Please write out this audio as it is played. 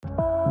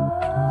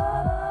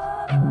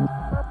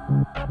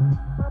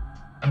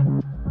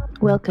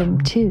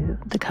Welcome to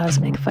the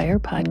Cosmic Fire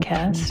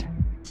Podcast.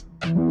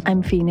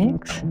 I'm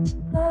Phoenix.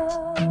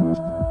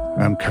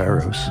 I'm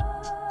Kairos.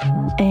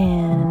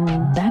 And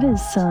that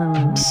is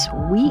some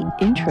sweet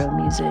intro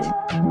music.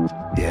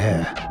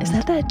 Yeah. Is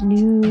that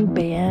new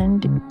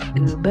band,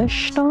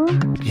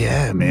 Überstomp?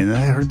 Yeah, man.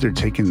 I heard they're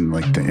taking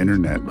the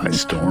internet by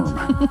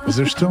storm. Is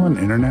there still an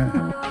internet?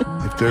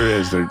 If there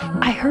is,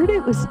 I heard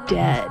it was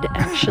dead,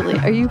 actually.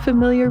 Are you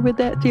familiar with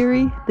that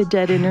theory? The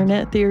dead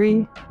internet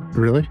theory?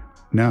 Really?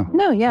 No.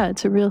 No, yeah,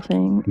 it's a real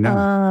thing.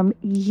 No.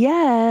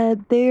 Yeah,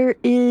 there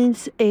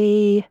is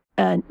a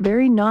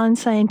very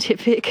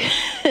non-scientific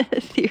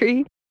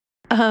theory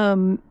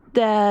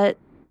that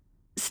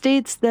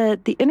states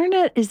that the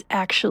internet is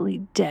actually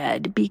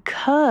dead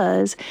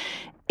because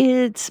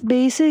it's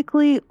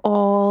basically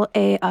all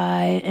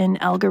AI and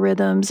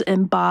algorithms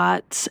and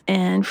bots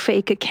and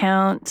fake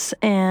accounts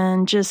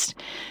and just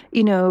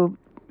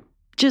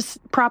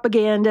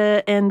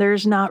propaganda, and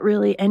there's not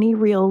really any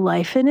real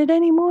life in it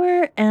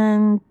anymore.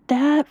 And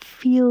that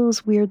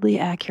feels weirdly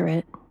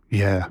accurate.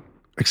 Yeah.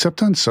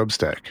 Except on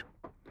Substack.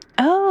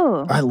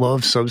 Oh. I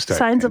love Substack.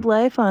 Signs of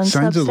life on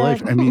Signs Substack. of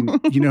life. I mean,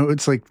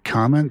 it's like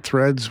comment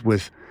threads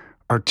with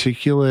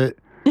articulate,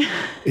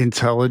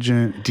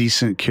 intelligent,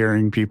 decent,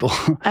 caring people.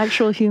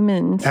 Actual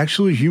humans.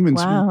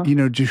 Wow.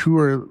 Who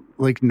are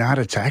not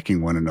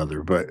attacking one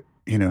another, but,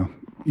 even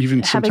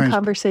having sometimes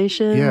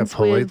conversations. Yeah,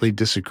 politely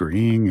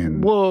disagreeing.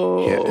 And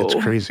whoa. Yeah, it's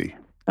crazy.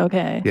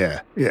 Okay.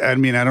 Yeah. I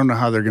mean, I don't know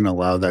how they're going to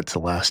allow that to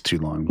last too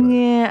long. But.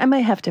 Yeah, I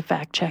might have to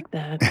fact check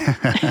that.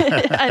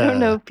 I don't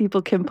know if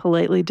people can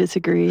politely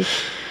disagree.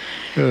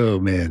 Oh,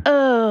 man.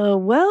 Oh,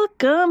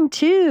 welcome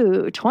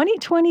to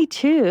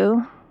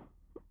 2022.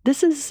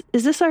 Is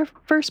this our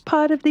first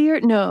pod of the year?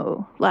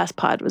 No, last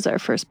pod was our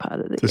first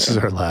pod of the year. This is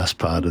our last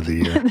pod of the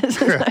year.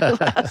 This is our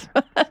last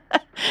pod.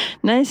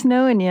 Nice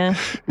knowing you. Yep.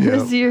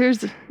 This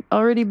year's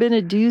already been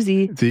a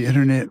doozy. The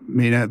internet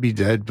may not be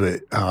dead,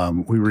 but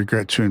we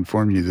regret to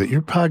inform you that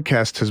your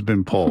podcast has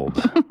been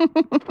pulled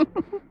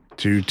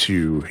due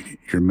to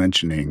your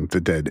mentioning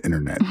the dead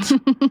internet,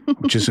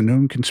 which is a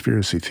known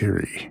conspiracy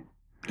theory.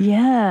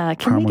 Yeah,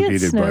 can we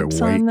get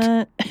Snopes on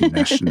that?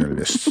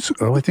 Nationalists.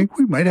 Oh, I think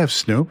we might have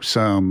Snopes.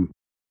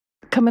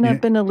 Coming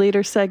up in a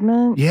later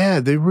segment.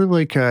 Yeah, they were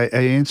I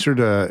answered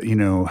a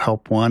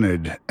help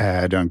wanted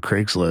ad on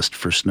Craigslist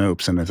for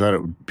Snopes, and I thought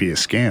it would be a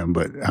scam,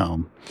 but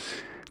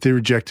they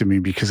rejected me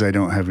because I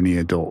don't have any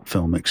adult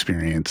film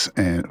experience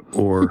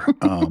or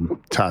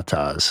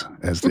tatas,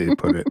 as they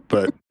put it.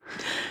 But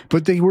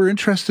they were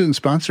interested in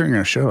sponsoring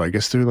our show. I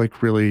guess they're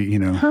really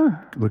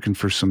looking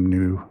for some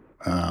new.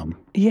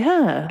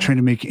 Trying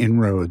to make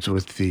inroads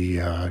with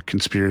the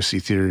conspiracy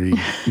theory,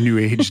 new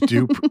age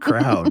dupe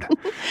crowd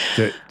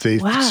that they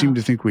seem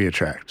to think we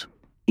attract.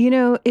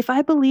 If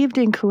I believed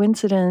in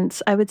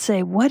coincidence, I would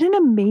say, what an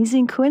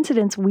amazing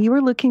coincidence. We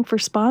were looking for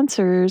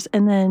sponsors,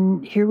 and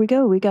then here we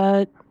go. We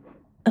got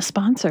a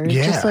sponsor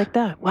just like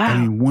that. Wow. I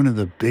mean, one of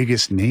the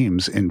biggest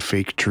names in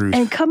fake truth.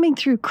 And coming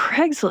through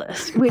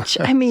Craigslist, which,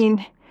 I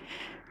mean...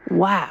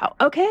 Wow.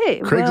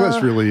 Okay.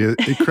 Craigslist really is.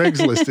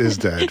 Craigslist is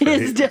dead.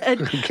 Right? It's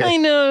dead. Okay. I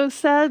know,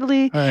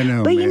 sadly. I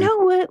know. But man. You know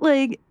what?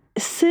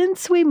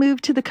 Since we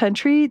moved to the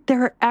country,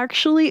 there are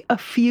actually a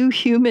few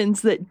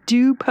humans that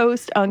do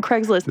post on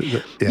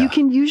Craigslist. Yeah. You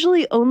can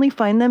usually only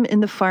find them in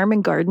the farm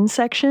and garden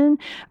section,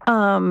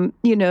 selling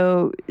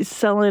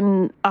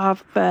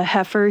off a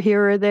heifer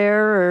here or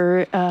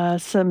there, or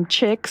some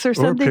chicks or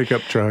something. Or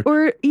pickup truck.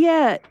 Or,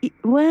 yeah.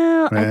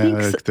 Well, I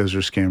think those are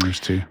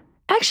scammers too.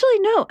 Actually,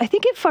 no. I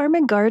think at Farm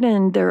and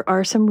Garden, there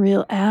are some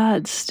real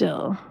ads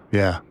still.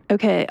 Yeah.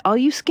 Okay. All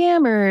you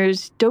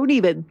scammers, don't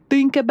even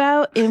think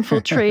about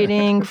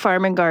infiltrating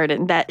Farm and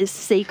Garden. That is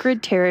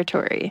sacred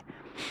territory.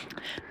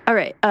 All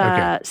right.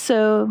 Okay.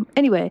 So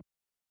anyway,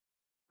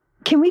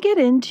 can we get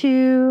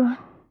into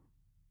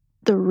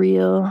the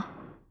real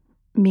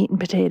meat and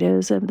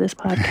potatoes of this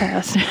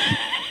podcast?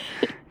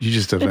 You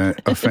just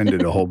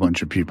offended a whole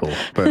bunch of people,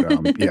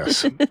 but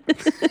yes.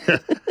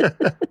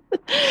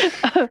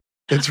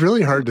 It's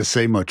really hard to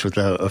say much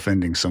without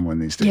offending someone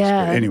these days.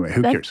 Yeah, but anyway,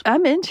 who cares?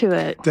 I'm into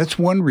it. That's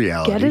one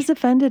reality. Get as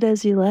offended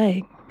as you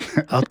like.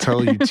 I'll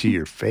tell you to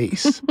your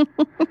face.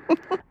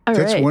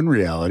 That's one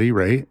reality,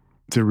 right?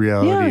 The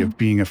reality of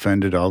being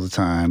offended all the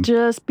time.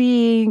 Just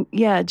being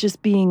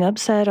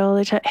upset all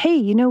the time. Hey,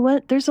 you know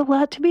what? There's a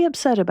lot to be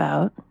upset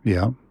about.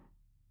 Yeah.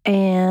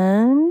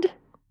 And,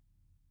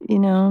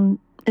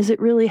 is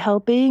it really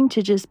helping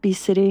to just be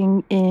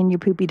sitting in your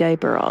poopy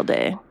diaper all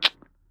day?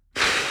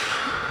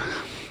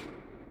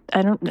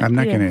 I'm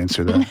not going to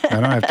answer that.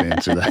 I don't have to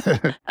answer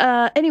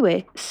that.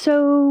 Anyway,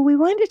 so we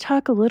wanted to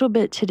talk a little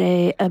bit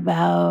today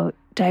about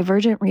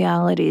divergent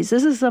realities.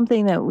 This is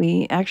something that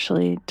we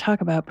actually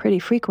talk about pretty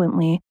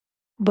frequently,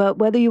 but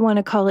whether you want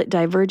to call it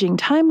diverging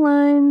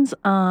timelines,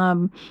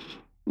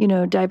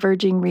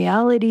 diverging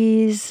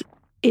realities,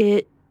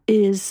 it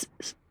is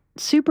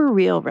super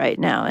real right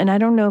now. And I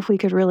don't know if we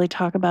could really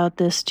talk about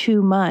this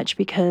too much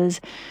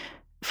because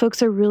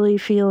folks are really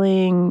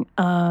feeling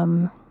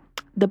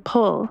the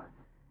pull,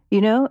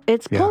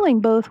 It's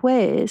pulling both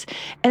ways.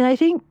 And I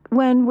think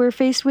when we're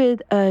faced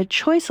with a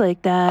choice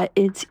like that,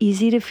 it's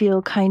easy to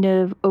feel kind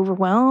of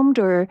overwhelmed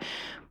or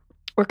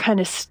kind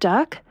of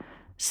stuck.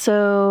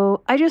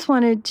 So I just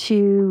wanted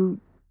to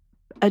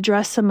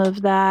address some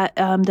of that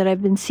that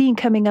I've been seeing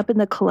coming up in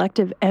the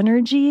collective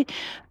energy,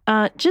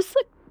 just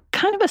like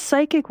kind of a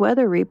psychic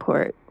weather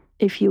report,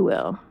 if you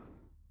will.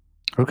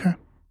 Okay.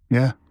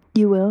 Yeah.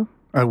 You will?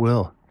 I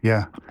will.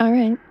 Yeah. All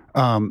right.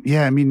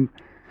 Yeah, I mean,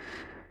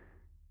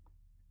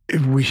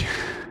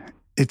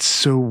 it's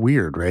so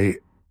weird, right?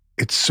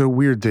 It's so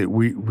weird that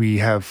we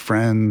have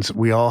friends,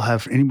 we all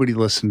have, anybody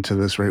listen to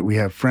this, right? We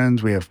have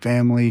friends, we have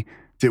family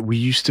that we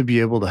used to be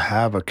able to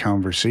have a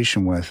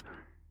conversation with,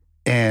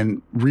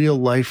 and real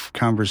life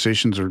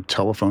conversations or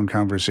telephone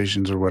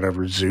conversations or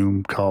whatever,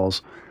 Zoom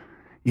calls,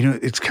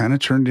 it's kind of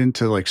turned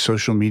into like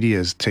social media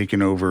has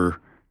taken over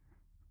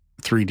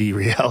 3D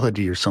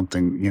reality or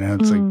something,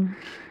 it's like,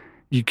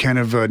 you kind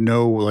of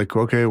know like,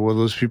 okay, well,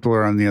 those people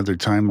are on the other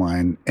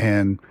timeline.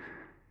 And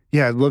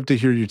yeah, I'd love to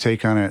hear your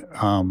take on it.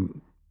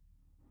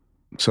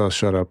 So I'll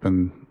shut up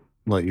and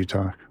let you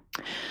talk.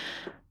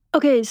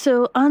 Okay.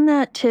 So on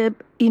that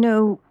tip,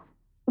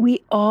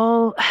 we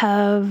all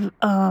have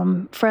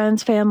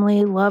friends,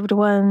 family, loved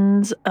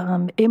ones,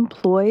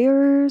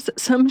 employers,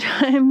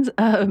 sometimes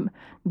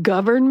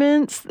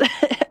governments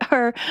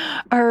that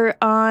are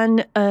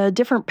on a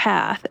different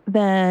path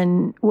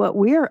than what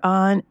we're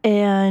on.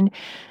 And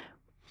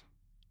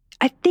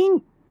I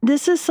think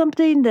this is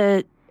something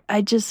that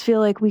I just feel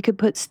like we could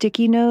put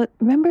sticky note.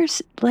 Remember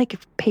like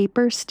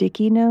paper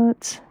sticky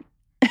notes?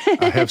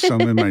 I have some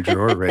in my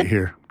drawer right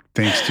here.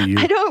 Thanks to you.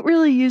 I don't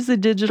really use the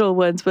digital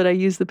ones, but I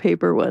use the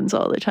paper ones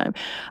all the time.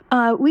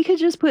 We could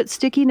just put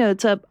sticky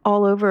notes up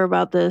all over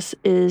about this,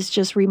 is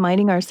just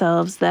reminding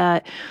ourselves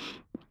that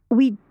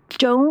we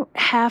don't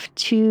have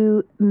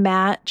to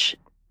match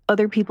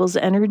other people's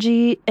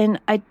energy. And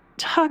I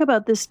talk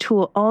about this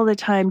tool all the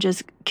time,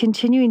 just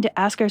continuing to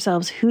ask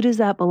ourselves, who does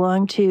that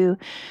belong to?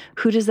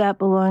 Who does that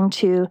belong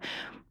to?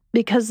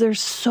 Because there's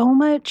so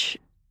much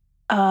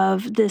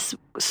of this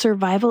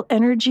survival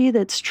energy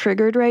that's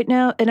triggered right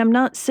now. And I'm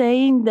not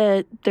saying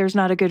that there's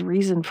not a good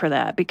reason for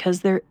that, because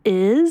there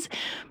is.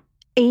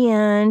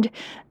 And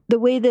the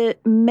way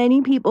that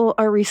many people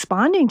are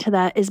responding to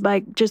that is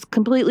by just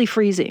completely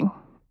freezing,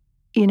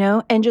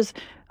 and just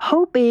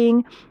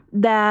hoping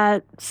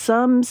that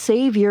some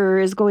savior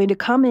is going to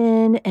come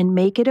in and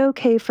make it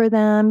okay for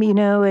them,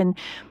 and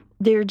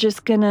they're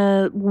just going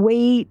to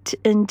wait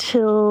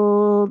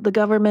until the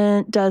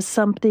government does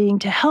something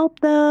to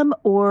help them,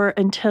 or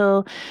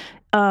until,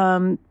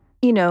 some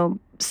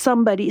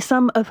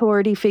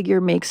authority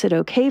figure makes it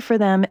okay for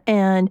them.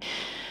 And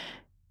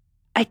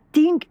I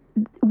think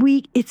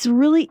it's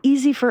really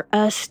easy for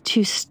us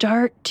to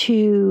start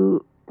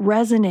to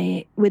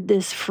resonate with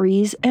this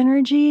freeze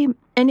energy.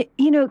 And,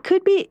 it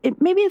could be,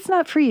 maybe it's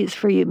not freeze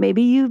for you.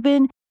 Maybe you've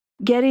been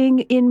getting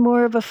in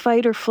more of a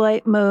fight or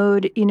flight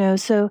mode,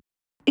 so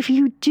if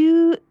you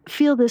do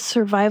feel this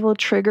survival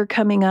trigger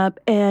coming up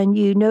and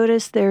you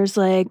notice there's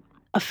like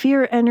a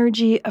fear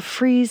energy, a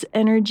freeze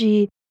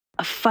energy,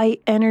 a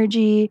fight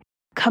energy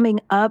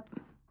coming up,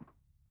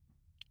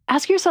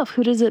 ask yourself,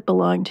 who does it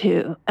belong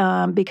to?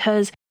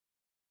 Because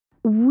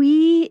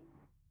we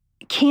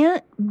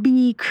can't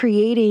be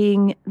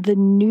creating the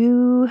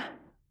new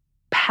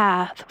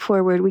path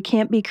forward. We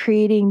can't be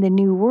creating the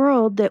new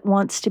world that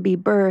wants to be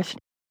birthed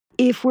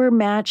if we're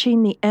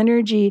matching the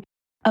energy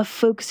of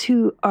folks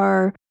who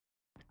are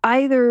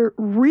either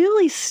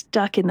really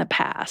stuck in the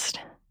past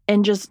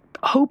and just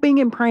hoping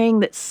and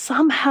praying that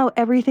somehow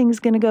everything's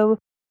going to go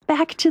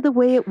back to the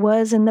way it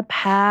was in the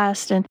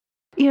past. And,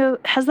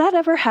 has that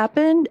ever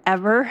happened?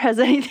 Ever? Has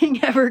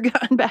anything ever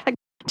gone back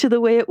to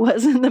the way it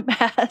was in the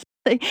past?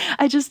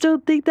 I just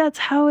don't think that's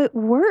how it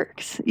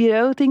works.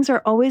 Things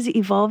are always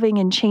evolving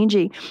and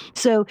changing.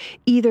 So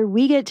either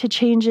we get to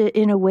change it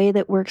in a way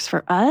that works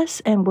for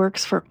us and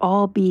works for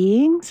all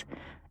beings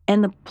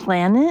and the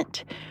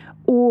planet,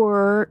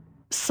 or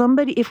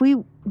if we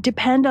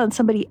depend on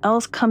somebody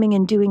else coming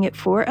and doing it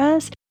for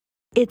us,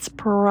 it's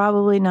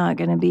probably not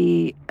going to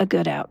be a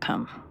good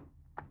outcome.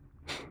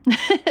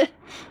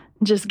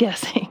 Just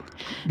guessing.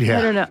 Yeah.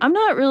 I don't know. I'm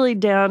not really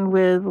down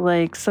with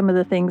like some of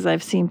the things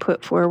I've seen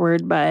put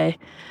forward by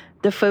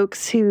the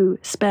folks who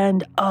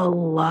spend a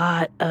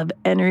lot of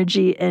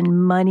energy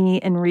and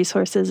money and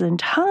resources and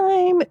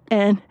time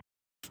and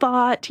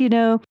thought,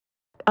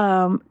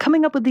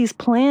 coming up with these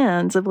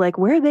plans of like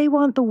where they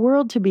want the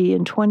world to be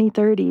in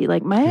 2030.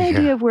 Like my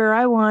idea of where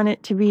I want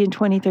it to be in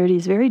 2030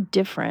 is very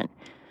different.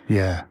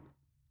 Yeah.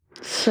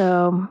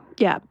 So,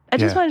 yeah, I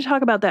just wanted to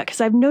talk about that because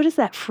I've noticed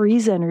that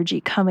freeze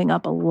energy coming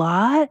up a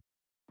lot.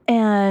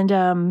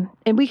 And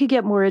we could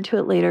get more into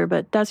it later,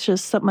 but that's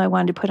just something I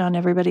wanted to put on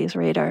everybody's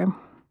radar.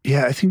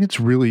 Yeah, I think it's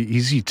really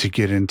easy to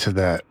get into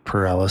that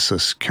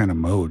paralysis kind of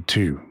mode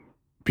too,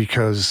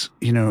 because,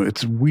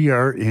 we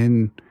are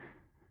in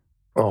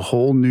a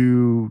whole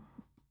new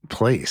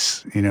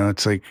place.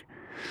 It's like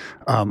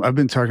I've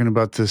been talking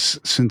about this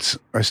since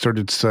I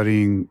started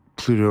studying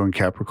Pluto and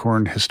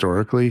Capricorn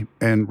historically.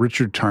 And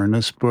Richard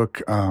Tarnas'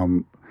 book,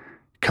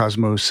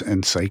 Cosmos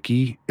and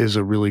Psyche, is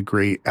a really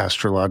great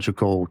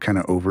astrological kind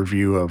of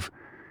overview of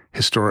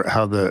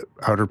how the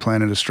outer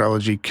planet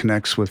astrology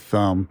connects with,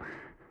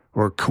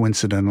 or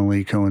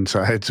coincidentally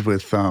coincides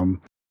with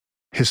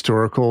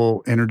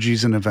historical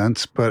energies and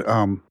events. But,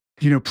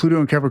 Pluto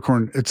and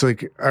Capricorn, it's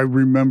like, I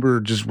remember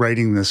just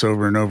writing this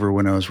over and over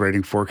when I was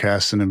writing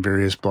forecasts and in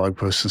various blog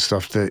posts and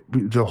stuff, that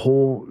the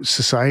whole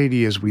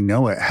society as we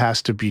know it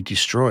has to be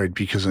destroyed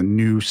because a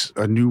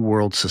new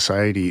world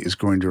society is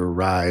going to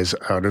arise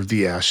out of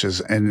the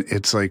ashes. And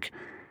it's like,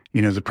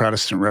 the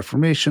Protestant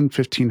Reformation,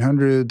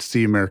 1500s,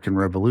 the American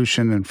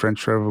Revolution and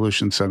French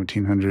Revolution,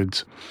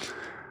 1700s.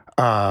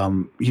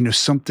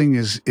 Something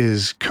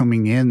is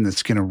coming in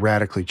that's going to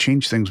radically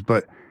change things.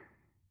 But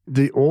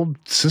the old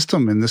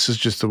system, and this is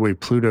just the way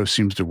Pluto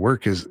seems to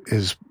work, is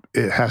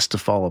it has to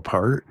fall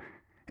apart.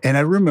 And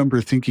I remember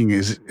thinking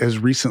as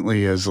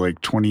recently as like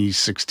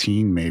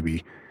 2016,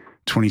 maybe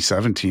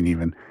 2017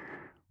 even,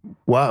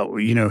 wow,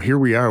 here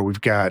we are. We've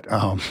got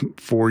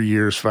 5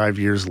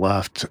 years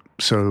left.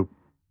 So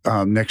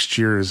next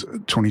year is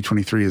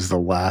 2023 is the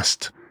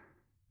last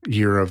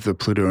year of the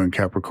Pluto and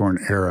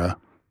Capricorn era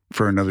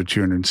for another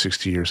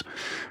 260 years.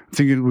 I'm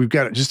thinking we've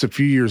got just a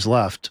few years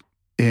left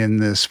in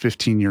this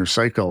 15-year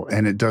cycle,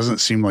 and it doesn't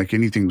seem like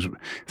things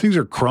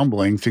are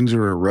crumbling, things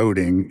are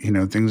eroding,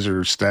 things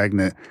are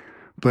stagnant,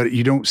 but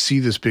you don't see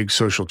this big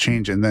social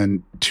change. And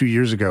then 2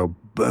 years ago,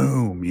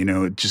 boom,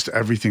 it just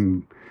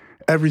everything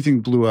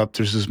blew up.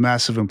 There's this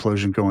massive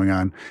implosion going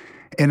on.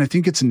 And I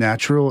think it's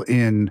natural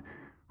in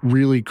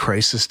really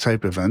crisis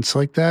type events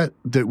like that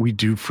we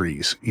do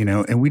freeze,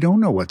 and we don't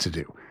know what to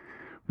do.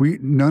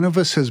 None of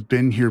us has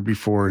been here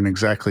before in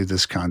exactly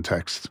this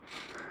context.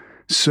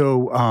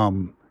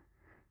 So,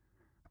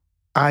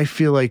 I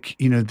feel like,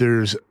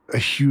 there's a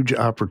huge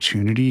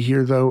opportunity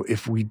here, though,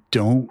 if we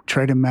don't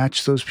try to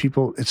match those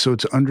people. And so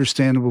it's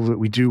understandable that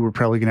we do. We're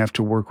probably going to have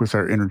to work with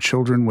our inner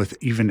children, with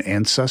even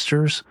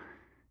ancestors,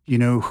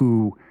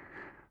 who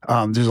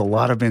there's a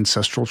lot of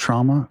ancestral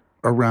trauma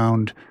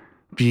around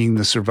being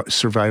the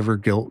survivor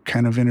guilt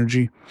kind of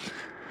energy.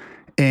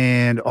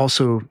 And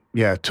also,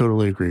 yeah,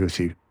 totally agree with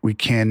you. We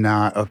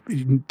cannot,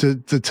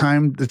 the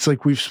time, it's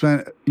like we've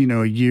spent,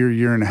 a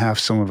year and a half,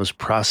 some of us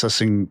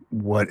processing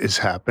what is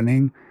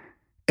happening.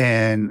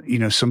 And,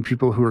 some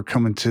people who are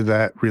coming to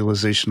that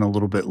realization a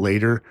little bit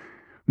later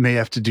may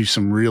have to do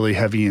some really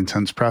heavy,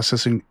 intense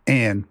processing,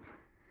 and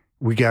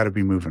we got to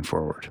be moving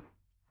forward.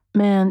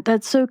 Man,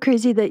 that's so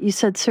crazy that you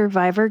said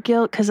survivor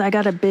guilt, because I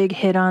got a big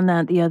hit on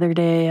that the other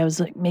day. I was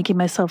like making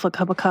myself a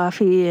cup of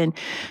coffee and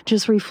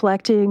just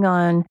reflecting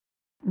on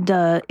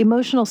the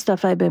emotional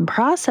stuff I've been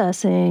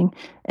processing.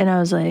 And I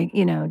was like,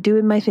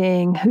 doing my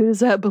thing. Who does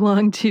that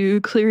belong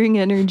to? Clearing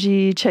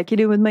energy, checking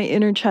in with my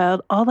inner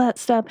child, all that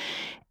stuff.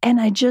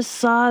 And I just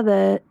saw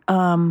that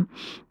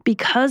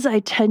because I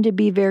tend to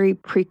be very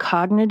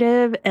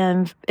precognitive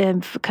and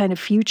kind of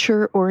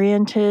future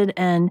oriented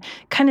and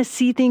kind of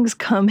see things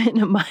come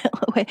in a mile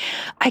away,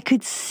 I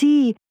could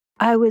see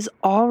I was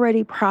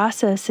already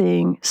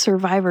processing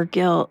survivor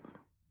guilt.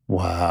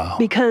 Wow.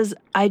 Because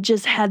I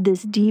just had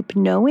this deep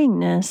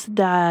knowingness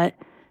that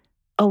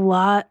a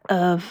lot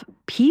of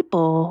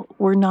people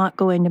were not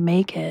going to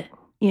make it,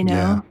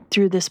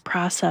 through this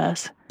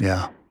process.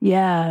 Yeah.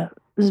 Yeah. It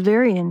was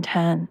very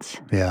intense.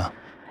 Yeah.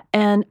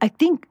 And I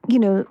think,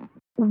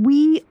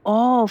 we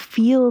all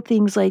feel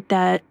things like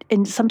that.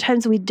 And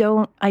sometimes we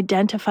don't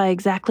identify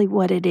exactly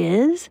what it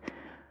is,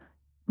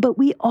 but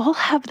we all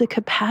have the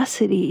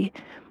capacity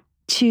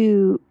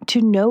to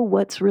know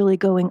what's really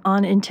going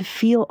on and to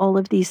feel all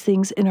of these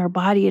things in our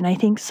body. And I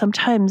think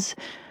sometimes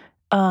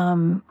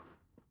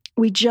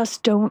we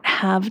just don't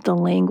have the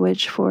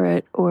language for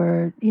it,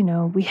 or,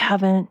 we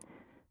haven't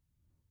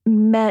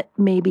met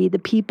maybe the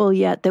people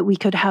yet that we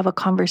could have a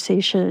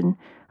conversation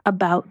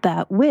about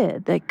that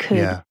with, that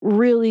could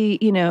really,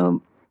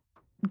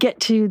 get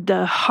to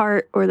the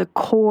heart or the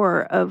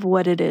core of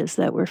what it is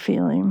that we're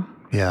feeling.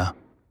 Yeah.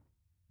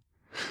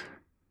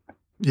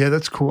 Yeah,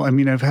 that's cool. I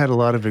mean, I've had a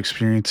lot of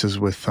experiences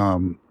with,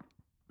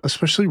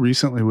 especially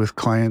recently with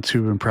clients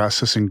who've been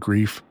processing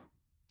grief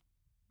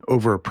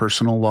over a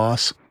personal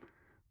loss,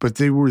 but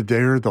they were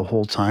there the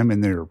whole time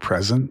and they were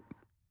present.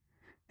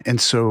 And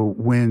so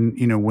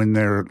when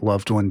their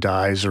loved one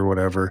dies or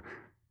whatever,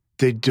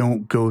 they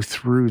don't go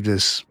through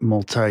this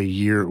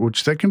multi-year,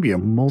 which that can be a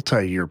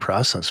multi-year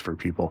process for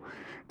people.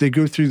 They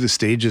go through the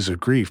stages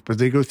of grief, but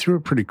they go through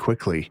it pretty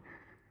quickly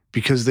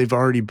because they've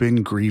already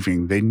been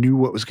grieving. They knew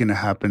what was going to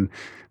happen.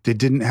 They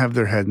didn't have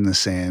their head in the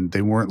sand.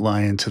 They weren't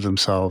lying to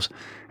themselves.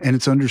 And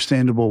it's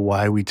understandable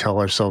why we tell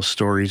ourselves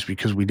stories,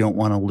 because we don't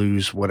want to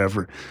lose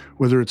whatever,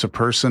 whether it's a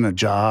person, a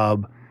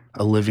job,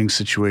 a living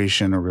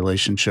situation, a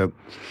relationship.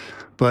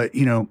 But,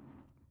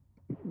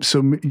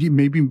 so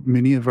maybe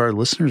many of our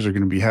listeners are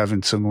going to be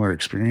having similar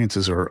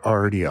experiences or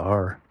already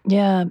are.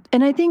 Yeah.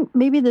 And I think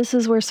maybe this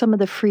is where some of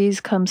the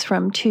freeze comes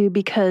from too,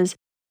 because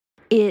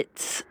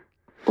it's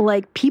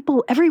like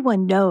people,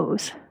 everyone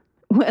knows,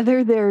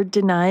 whether they're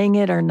denying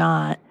it or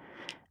not,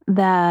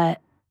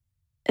 that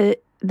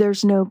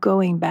there's no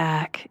going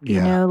back.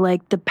 You know,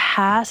 like the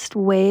past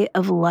way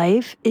of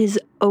life is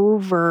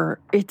over.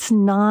 It's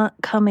not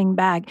coming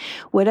back.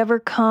 Whatever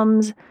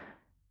comes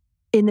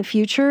in the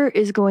future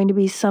is going to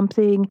be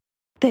something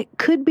that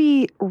could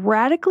be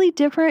radically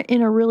different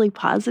in a really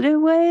positive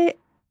way,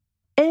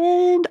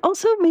 and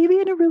also maybe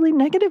in a really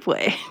negative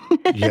way.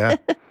 Yeah.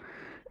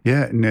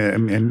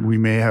 And we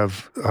may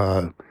have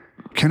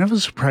kind of a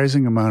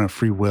surprising amount of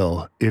free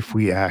will if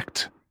we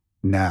act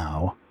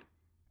now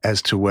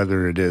as to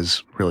whether it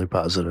is really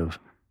positive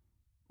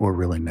or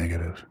really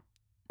negative.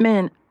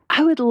 Man,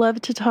 I would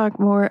love to talk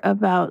more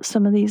about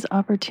some of these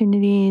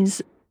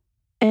opportunities.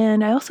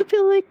 And I also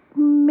feel like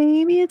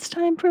maybe it's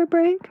time for a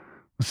break.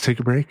 Let's take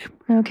a break.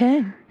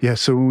 Okay. Yeah,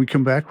 so when we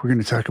come back, we're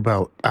going to talk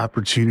about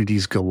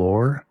opportunities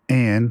galore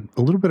and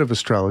a little bit of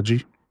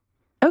astrology.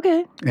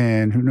 Okay.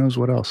 And who knows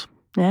what else.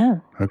 Yeah.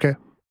 Okay.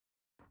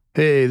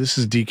 Hey, this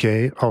is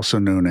DK, also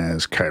known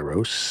as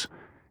Kairos.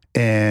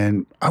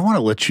 And I want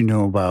to let you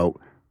know about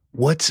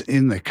what's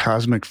in the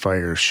Cosmic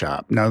Fire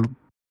shop. Now,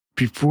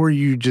 before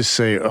you just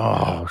say,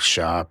 oh,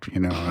 shop, you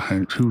know,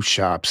 who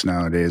shops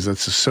nowadays?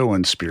 That's just so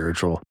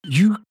unspiritual.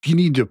 You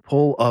need to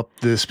pull up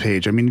this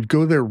page. I mean,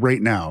 go there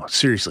right now.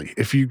 Seriously,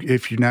 if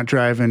you're not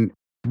driving,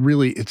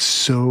 really, it's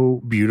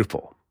so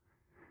beautiful.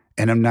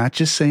 And I'm not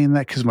just saying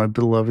that because my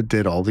beloved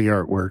did all the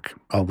artwork,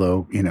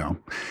 although, you know,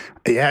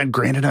 yeah,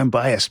 granted I'm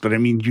biased, but I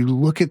mean, you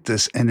look at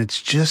this and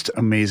it's just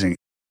amazing.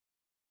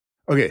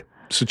 Okay,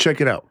 so check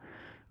it out.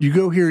 You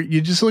go here,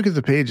 you just look at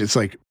the page. It's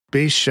like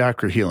base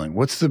chakra healing.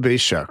 What's the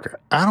base chakra?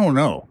 I don't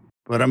know,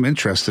 but I'm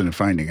interested in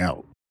finding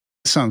out.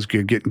 Sounds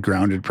good. Getting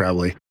grounded,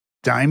 probably.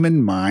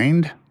 Diamond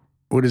Mind.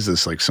 What is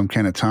this? Like some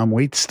kind of Tom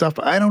Waits stuff?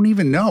 I don't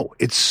even know.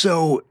 It's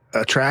so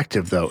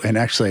attractive, though. And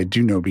actually, I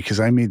do know because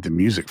I made the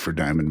music for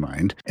Diamond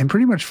Mind and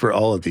pretty much for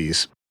all of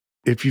these.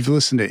 If you've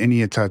listened to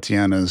any of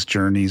Tatiana's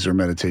journeys or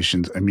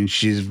meditations, I mean,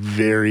 she's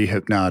very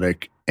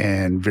hypnotic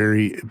and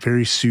very,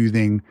 very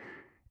soothing,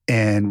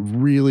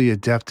 and really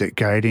adept at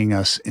guiding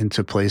us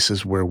into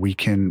places where we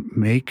can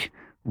make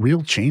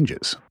real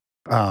changes.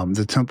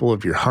 The Temple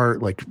of Your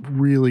Heart, like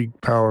really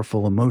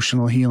powerful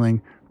emotional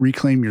healing.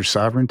 Reclaim Your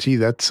Sovereignty.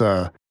 That's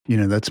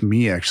that's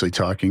me actually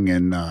talking.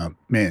 And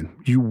man,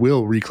 you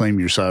will reclaim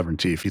your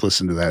sovereignty if you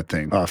listen to that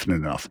thing often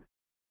enough.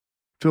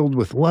 Filled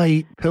with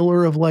Light,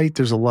 Pillar of Light.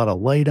 There's a lot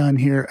of light on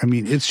here. I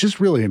mean, it's just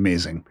really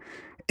amazing.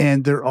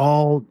 And they're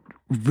all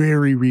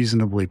very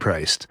reasonably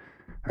priced.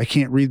 I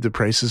can't read the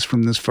prices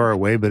from this far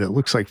away, but it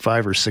looks like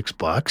 $5 or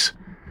 $6.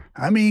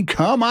 I mean,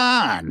 come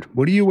on.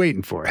 What are you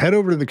waiting for? Head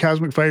over to the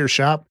Cosmic Fire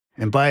shop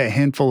and buy a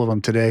handful of them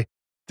today.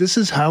 This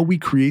is how we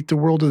create the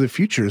world of the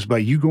future, is by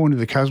you going to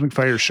the Cosmic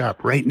Fire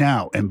shop right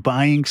now and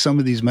buying some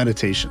of these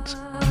meditations.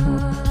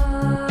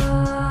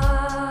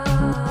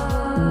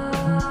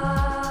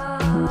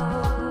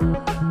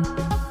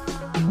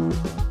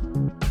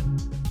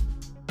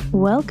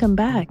 Welcome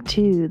back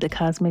to the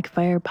Cosmic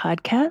Fire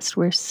podcast.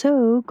 We're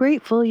so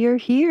grateful you're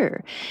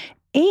here.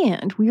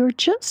 And we are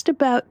just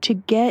about to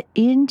get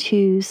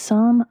into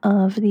some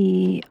of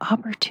the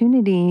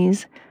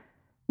opportunities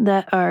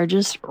that are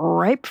just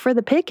ripe for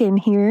the picking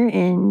here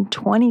in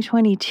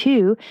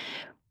 2022.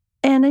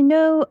 And I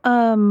know,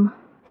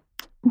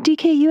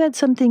 DK, you had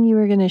something you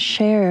were going to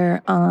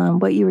share on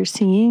what you were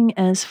seeing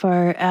as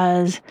far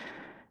as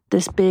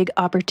this big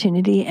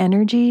opportunity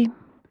energy.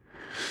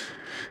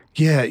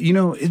 Yeah,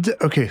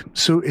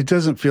 so it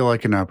doesn't feel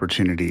like an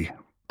opportunity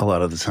a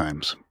lot of the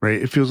times,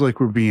 right? It feels like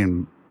we're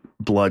being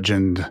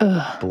bludgeoned,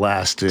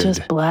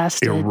 blasted,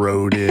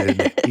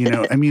 eroded,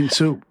 I mean,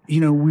 so,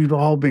 we've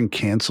all been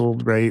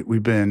canceled, right?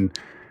 We've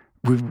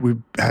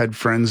had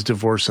friends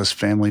divorce us,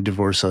 family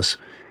divorce us.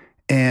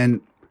 And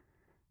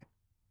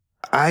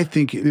I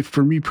think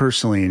for me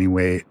personally,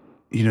 anyway,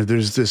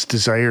 there's this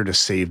desire to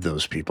save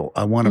those people.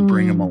 I want to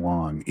bring them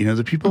along.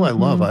 The people I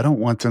love, I don't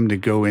want them to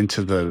go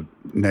into the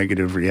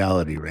negative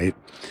reality, right?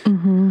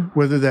 Mm-hmm.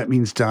 Whether that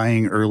means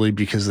dying early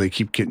because they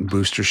keep getting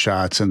booster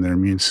shots and their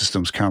immune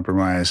system's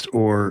compromised,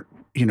 or,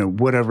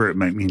 whatever it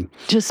might mean.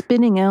 Just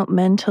spinning out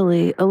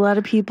mentally. A lot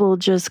of people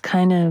just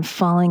kind of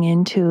falling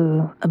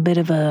into a bit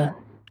of a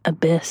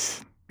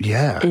abyss.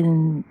 Yeah.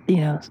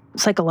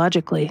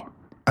 Psychologically.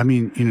 I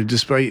mean,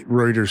 despite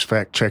Reuters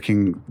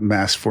fact-checking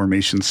mass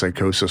formation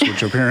psychosis,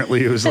 which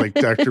apparently it was like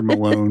Dr.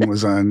 Malone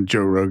was on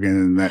Joe Rogan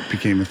and that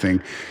became a thing.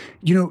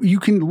 You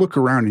can look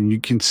around and you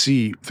can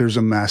see there's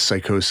a mass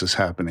psychosis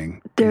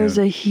happening. There's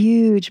a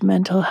huge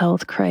mental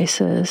health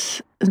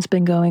crisis. It's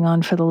been going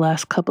on for the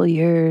last couple of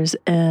years,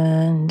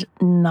 and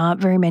not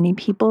very many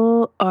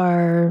people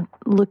are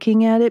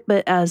looking at it,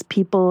 but as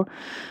people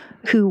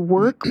who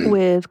work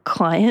with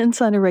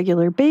clients on a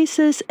regular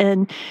basis.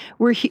 And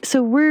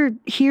we're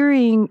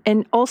hearing,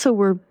 and also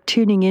we're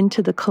tuning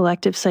into the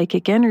collective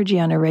psychic energy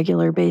on a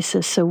regular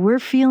basis. So we're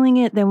feeling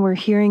it, then we're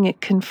hearing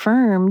it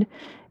confirmed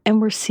And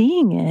we're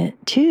seeing it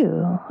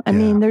too. I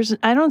mean,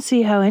 I don't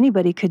see how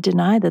anybody could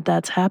deny that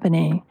that's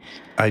happening.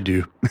 I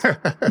do.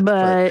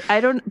 but I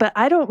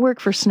don't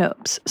work for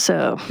Snopes.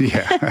 So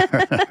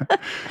yeah.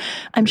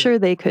 I'm sure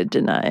they could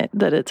deny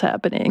that it's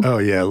happening. Oh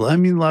yeah. I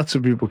mean, lots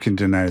of people can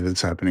deny that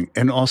it's happening.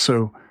 And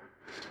also,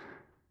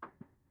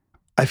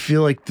 I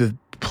feel like the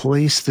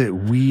place that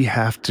we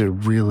have to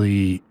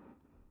really,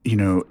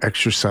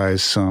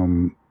 exercise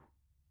some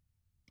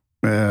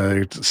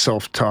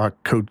self-talk,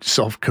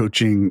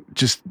 self-coaching,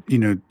 just,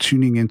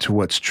 tuning into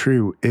what's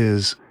true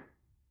is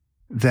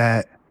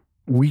that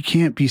we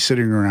can't be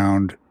sitting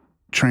around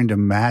trying to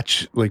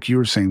match, like you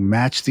were saying,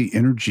 match the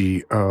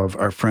energy of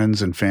our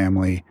friends and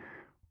family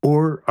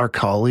or our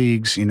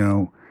colleagues,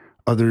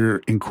 other,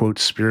 in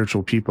quotes,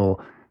 spiritual people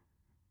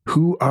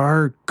who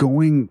are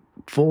going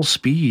full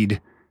speed,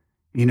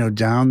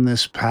 down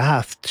this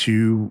path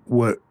to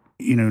what,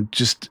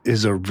 just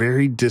is a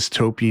very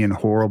dystopian,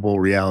 horrible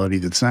reality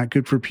that's not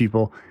good for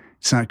people.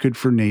 It's not good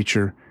for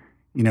nature.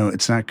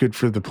 It's not good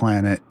for the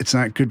planet. It's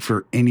not good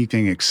for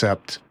anything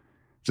except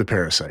the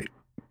parasite,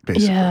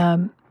 basically. Yeah.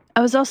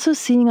 I was also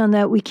seeing on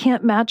that we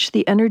can't match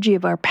the energy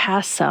of our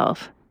past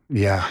self.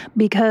 Yeah.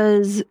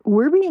 Because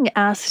we're being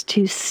asked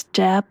to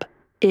step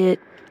it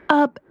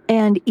up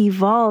and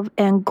evolve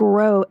and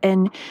grow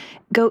and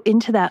go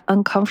into that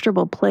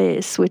uncomfortable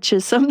place, which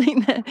is something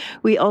that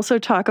we also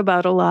talk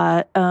about a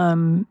lot.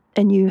 And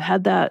you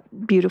had that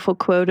beautiful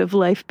quote of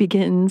life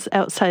begins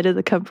outside of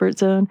the comfort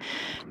zone.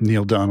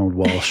 Neil Donald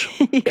Walsh,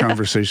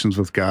 Conversations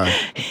with God.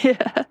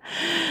 Yeah.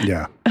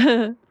 Yeah.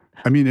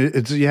 I mean,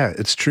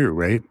 it's true,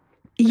 right?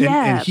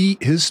 Yeah. And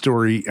his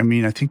story, I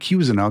mean, I think he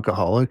was an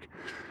alcoholic,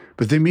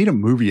 but they made a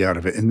movie out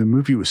of it. And the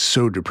movie was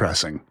so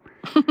depressing.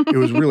 It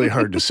was really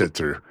hard to sit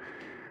through.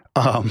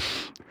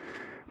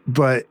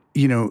 But,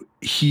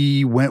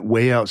 he went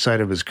way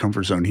outside of his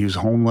comfort zone. He was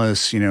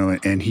homeless,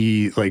 and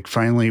he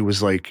finally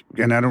was and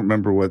I don't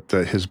remember what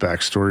his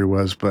backstory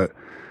was, but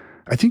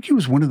I think he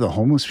was one of the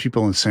homeless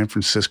people in San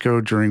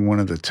Francisco during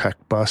one of the tech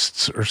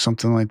busts or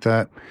something like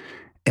that.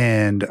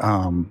 And,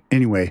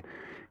 anyway,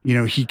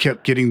 he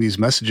kept getting these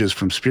messages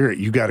from Spirit,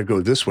 you got to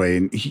go this way.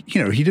 And he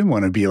didn't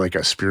want to be like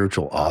a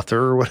spiritual author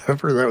or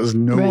whatever. That was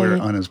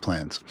nowhere on his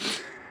plans.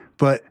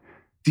 But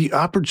the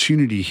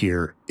opportunity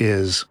here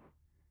is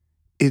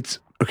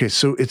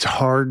so it's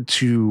hard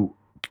to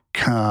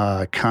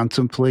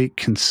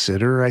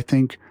consider, I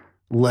think,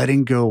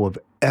 letting go of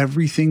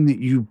everything that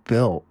you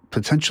built,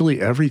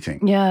 potentially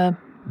everything. Yeah.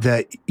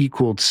 That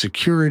equaled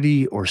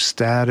security or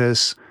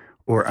status,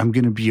 or I'm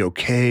going to be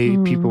okay.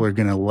 People are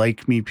going to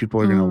like me.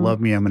 People are going to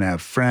love me. I'm going to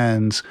have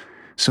friends.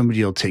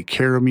 Somebody will take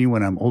care of me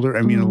when I'm older.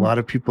 I mean, a lot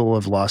of people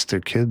have lost their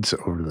kids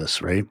over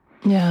this, right?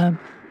 Yeah.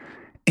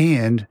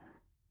 And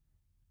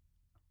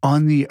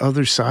on the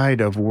other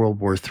side of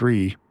World War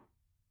III,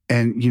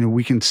 and,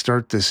 we can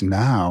start this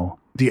now,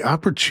 the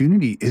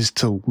opportunity is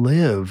to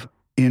live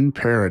in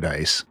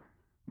paradise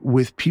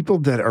with people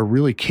that are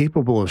really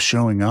capable of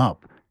showing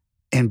up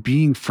and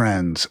being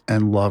friends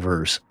and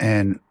lovers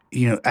and,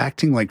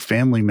 acting like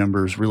family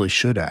members really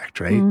should act,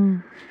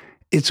 right?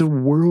 It's a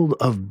world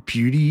of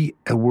beauty,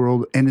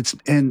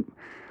 and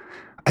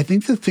I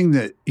think the thing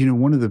that,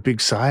 one of the big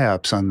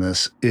psyops on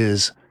this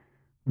is,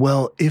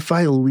 well, if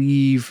I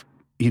leave,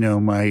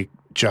 my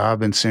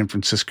job in San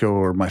Francisco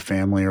or my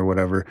family or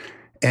whatever,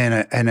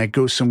 and I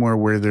go somewhere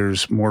where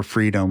there's more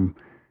freedom,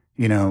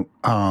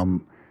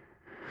 I'm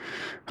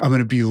going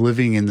to be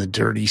living in the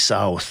dirty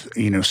South,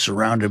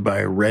 surrounded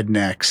by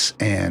rednecks,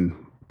 and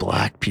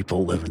black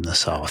people live in the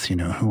South,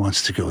 who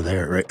wants to go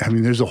there, right? I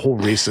mean, there's a whole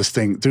racist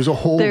thing. There's a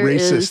whole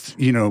racist,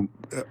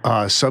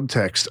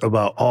 subtext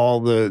about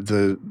all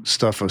the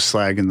stuff of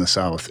slag in the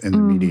South in the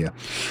media.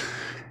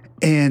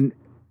 And,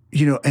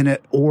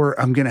 or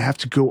I'm going to have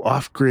to go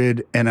off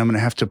grid and I'm going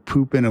to have to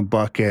poop in a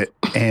bucket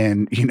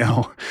and,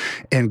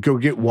 and go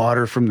get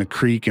water from the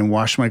creek and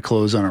wash my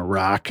clothes on a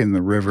rock in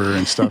the river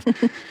and stuff,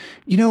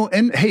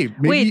 and hey,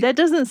 maybe, wait, that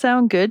doesn't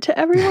sound good to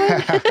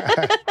everyone.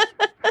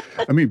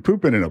 I mean,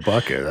 pooping in a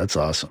bucket, that's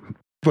awesome.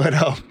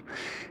 But,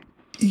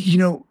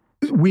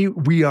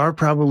 we are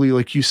probably,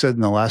 like you said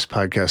in the last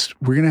podcast,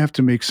 we're going to have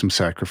to make some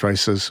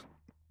sacrifices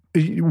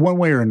one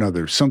way or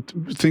another. Some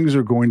things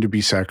are going to be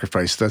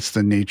sacrificed. That's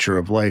the nature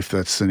of life.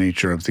 That's the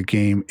nature of the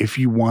game. If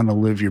you want to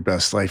live your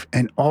best life.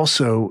 And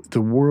also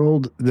the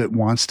world that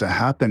wants to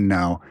happen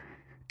now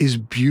is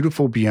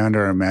beautiful beyond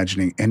our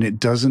imagining. And it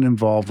doesn't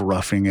involve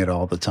roughing it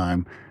all the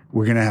time.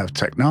 We're going to have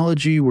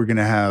technology. We're going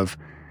to have,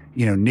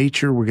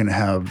 nature. We're going to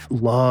have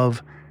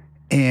love.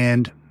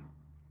 And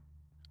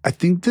I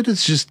think that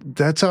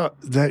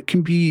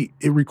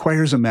it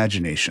requires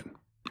imagination.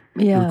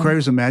 Yeah. It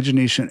requires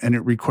imagination, and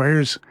it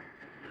requires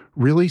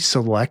really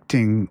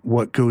selecting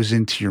what goes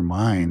into your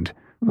mind,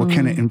 what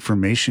kind of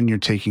information you're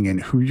taking in,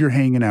 who you're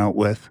hanging out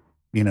with,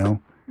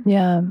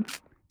 Yeah.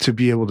 to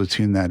be able to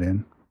tune that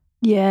in.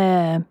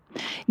 Yeah.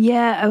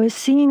 Yeah. I was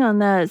seeing on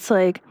that, it's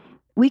like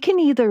we can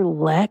either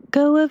let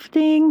go of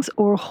things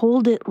or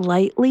hold it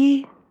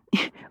lightly,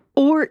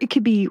 or it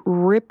could be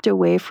ripped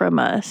away from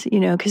us,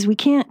 because we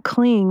can't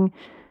cling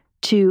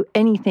to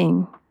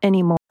anything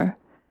anymore.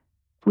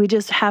 We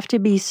just have to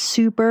be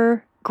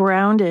super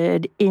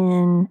grounded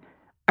in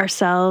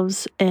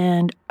ourselves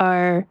and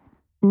our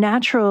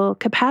natural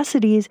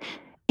capacities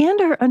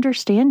and our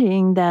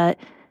understanding that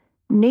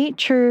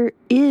nature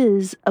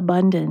is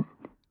abundant.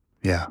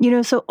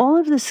 Yeah. So all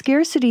of the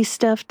scarcity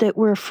stuff that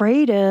we're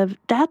afraid of,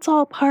 that's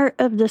all part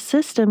of the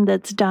system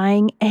that's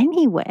dying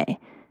anyway.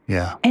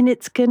 Yeah. And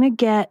it's going to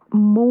get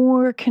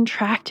more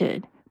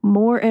contracted,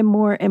 more and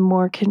more and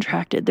more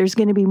contracted. There's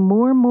going to be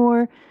more and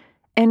more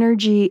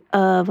energy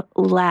of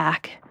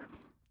lack,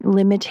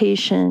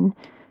 limitation,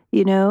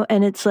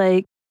 and it's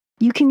like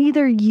you can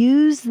either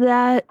use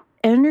that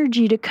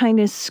energy to kind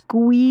of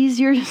squeeze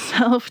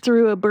yourself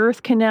through a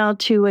birth canal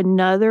to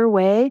another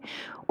way,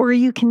 or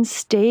you can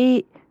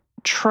stay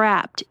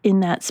trapped in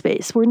that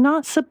space. We're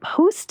not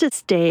supposed to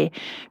stay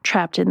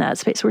trapped in that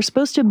space. We're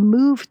supposed to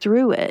move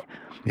through it.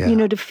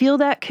 Yeah. To feel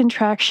that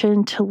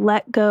contraction, to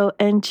let go,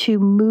 and to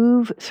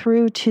move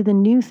through to the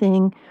new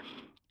thing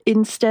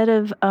instead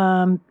of,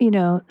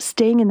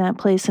 staying in that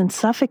place and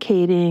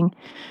suffocating.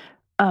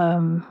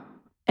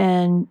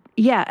 And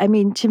yeah,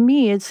 to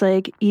me, it's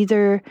like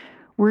either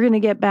we're going to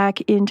get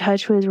back in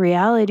touch with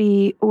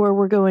reality or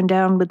we're going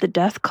down with the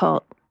death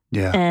cult.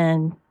 Yeah.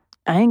 And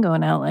I ain't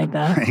going out like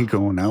that. I ain't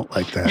going out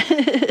like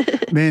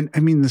that. Man,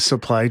 the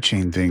supply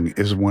chain thing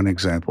is one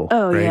example.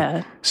 Oh, right?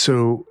 yeah.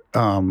 So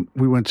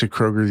we went to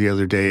Kroger the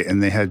other day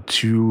and they had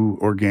 2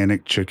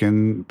 organic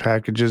chicken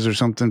packages or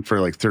something for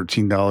like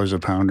 $13 a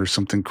pound or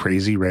something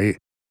crazy, right?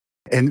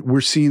 And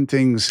we're seeing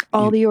things.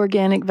 All the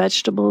organic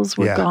vegetables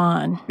were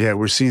gone. Yeah,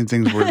 we're seeing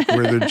things where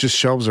they're just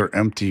shelves are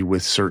empty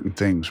with certain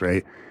things,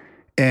 right?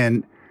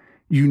 And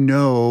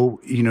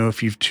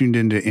if you've tuned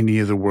into any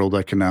of the World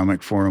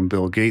Economic Forum,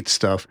 Bill Gates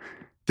stuff,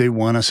 they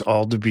want us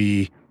all to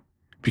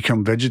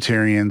become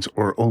vegetarians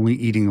or only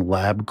eating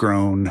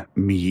lab-grown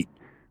meat,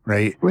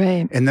 right?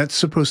 Right. And that's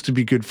supposed to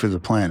be good for the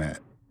planet,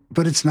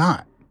 but it's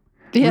not.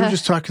 Yeah. We were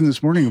just talking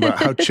this morning about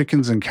how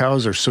chickens and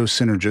cows are so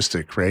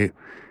synergistic, right?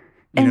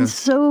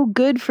 So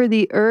good for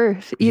the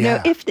earth,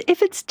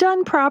 if it's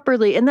done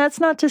properly. And that's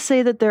not to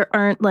say that there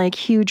aren't like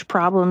huge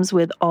problems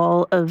with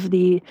all of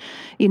the,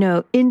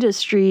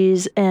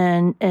 industries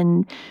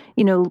and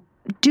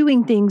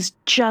doing things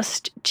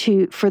just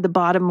for the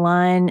bottom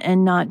line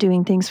and not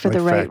doing things for like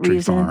the right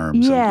reason.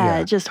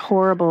 Yeah, just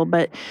horrible.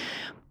 But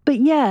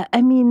yeah,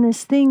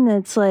 this thing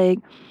that's like,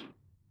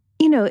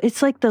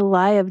 it's like the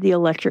lie of the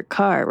electric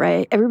car,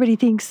 right? Everybody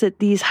thinks that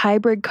these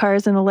hybrid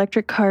cars and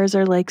electric cars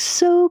are like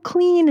so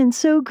clean and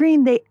so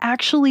green. They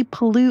actually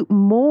pollute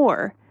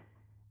more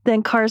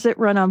than cars that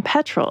run on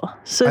petrol.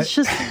 So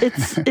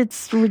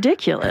it's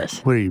ridiculous.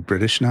 What are you,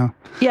 British now?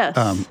 Yes.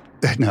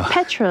 No.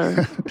 Petrol.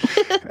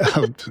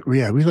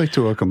 Yeah, we like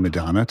to welcome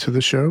Madonna to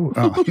the show.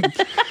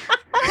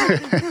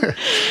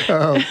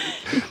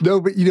 No,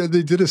 but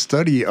they did a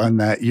study on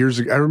that years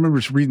ago. I remember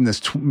reading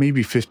this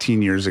maybe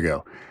 15 years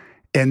ago.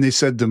 And they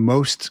said the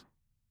most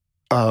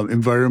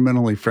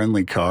environmentally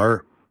friendly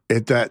car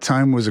at that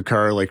time was a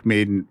car like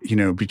made in,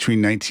 between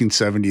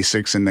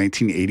 1976 and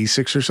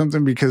 1986 or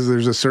something, because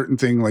there's a certain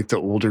thing like the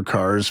older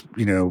cars,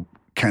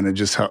 kind of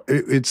just how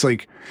it's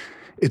like,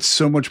 it's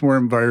so much more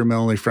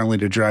environmentally friendly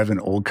to drive an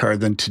old car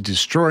than to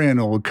destroy an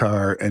old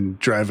car and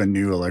drive a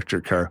new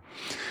electric car.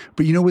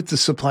 But, with the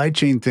supply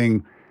chain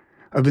thing,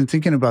 I've been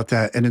thinking about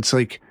that, and it's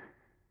like,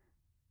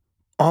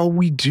 all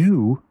we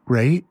do,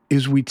 right,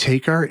 is we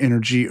take our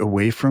energy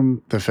away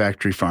from the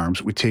factory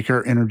farms. We take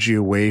our energy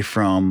away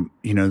from,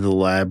 the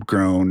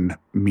lab-grown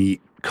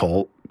meat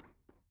cult.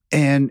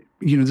 And,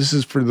 this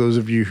is for those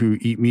of you who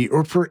eat meat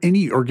or for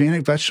any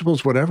organic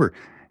vegetables, whatever.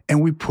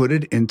 And we put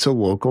it into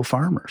local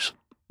farmers.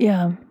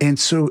 Yeah. And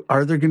so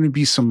are there going to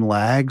be some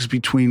lags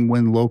between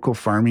when local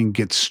farming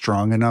gets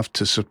strong enough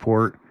to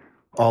support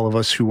all of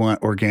us who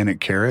want organic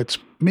carrots?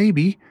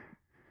 Maybe.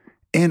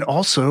 And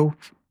also,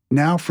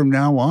 from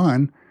now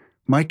on,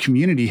 my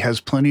community has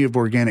plenty of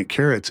organic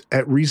carrots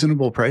at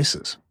reasonable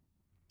prices.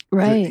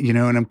 Right. And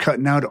I'm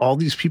cutting out all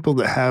these people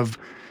that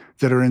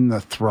are in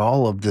the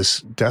thrall of this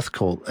death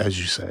cult, as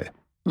you say.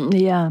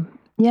 Yeah.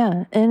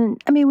 Yeah.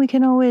 And we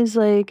can always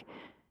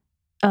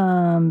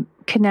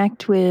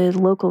connect with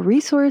local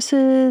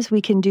resources.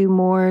 We can do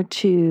more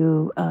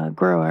to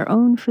grow our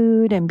own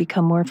food and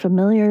become more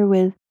familiar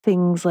with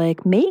things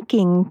like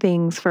making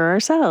things for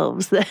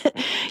ourselves. That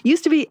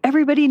used to be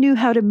everybody knew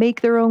how to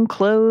make their own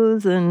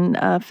clothes and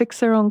fix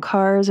their own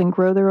cars and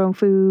grow their own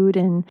food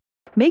and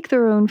make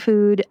their own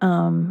food.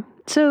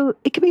 So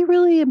it can be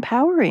really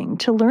empowering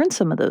to learn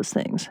some of those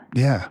things.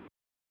 Yeah.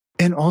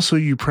 And also,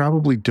 you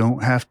probably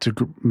don't have to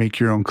make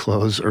your own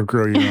clothes or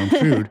grow your own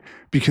food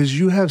because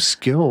you have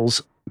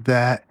skills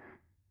that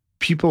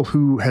people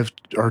who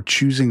are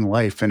choosing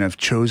life and have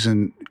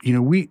chosen,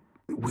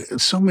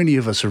 so many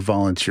of us are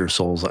volunteer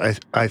souls.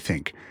 I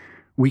think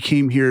we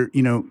came here,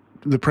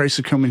 the price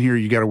of coming here,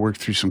 you got to work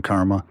through some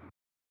karma.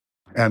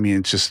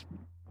 It's just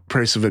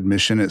price of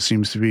admission, it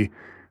seems to be.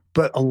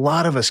 But a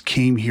lot of us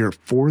came here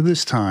for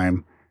this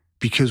time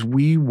because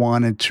we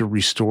wanted to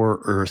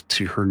restore Earth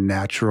to her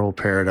natural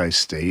paradise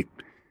state.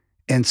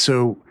 And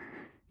so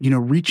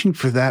reaching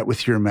for that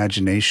with your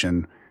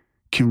imagination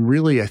can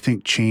really, I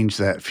think, change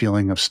that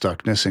feeling of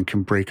stuckness and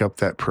can break up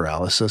that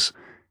paralysis.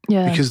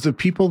 Yeah. Because the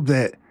people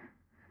that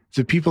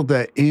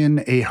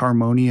in a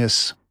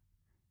harmonious,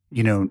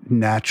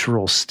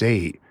 natural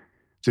state,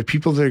 the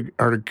people that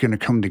are going to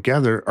come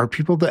together are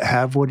people that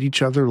have what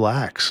each other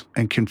lacks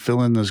and can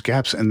fill in those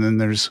gaps. And then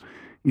there's,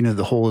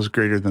 the whole is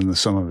greater than the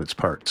sum of its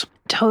parts.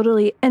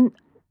 Totally. And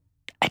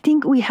I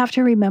think we have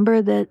to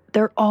remember that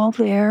they're all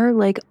there,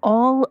 like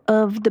all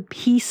of the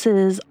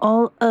pieces,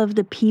 all of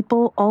the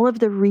people, all of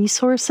the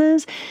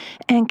resources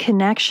and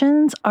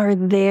connections are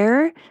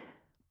there,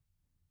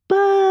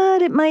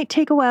 but it might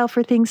take a while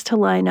for things to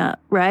line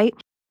up, right?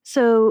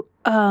 So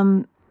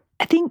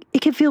I think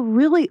it can feel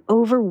really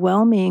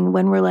overwhelming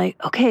when we're like,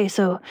 okay,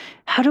 so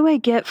how do I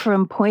get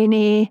from point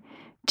A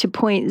to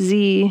point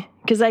Z?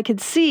 Because I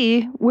could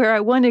see where I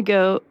want to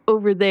go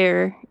over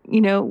there,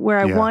 where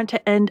I want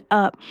to end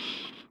up.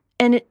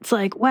 And it's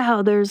like,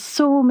 wow, there's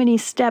so many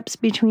steps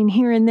between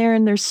here and there,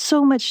 and there's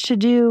so much to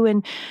do.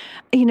 And,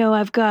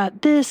 I've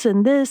got this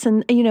and this.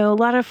 And, a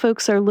lot of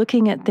folks are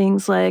looking at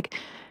things like,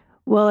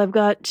 well, I've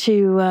got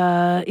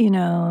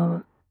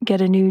to, get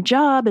a new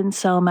job and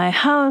sell my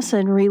house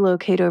and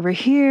relocate over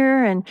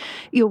here and,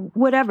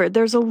 whatever.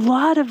 There's a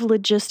lot of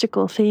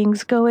logistical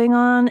things going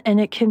on,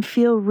 and it can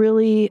feel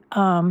really,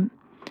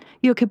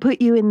 it could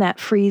put you in that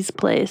freeze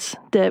place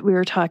that we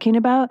were talking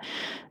about.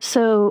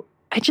 So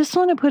I just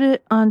want to put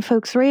it on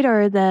folks'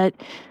 radar that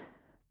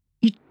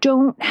you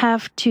don't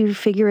have to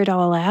figure it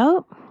all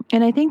out.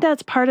 And I think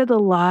that's part of the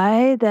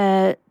lie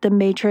that the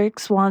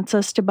Matrix wants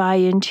us to buy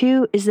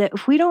into, is that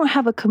if we don't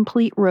have a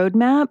complete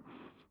roadmap,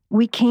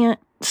 we can't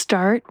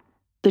start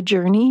the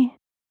journey.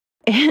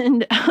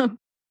 And,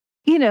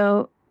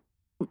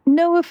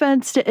 no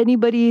offense to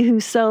anybody who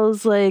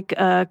sells like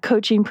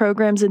coaching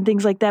programs and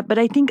things like that, but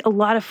I think a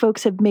lot of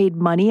folks have made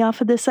money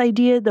off of this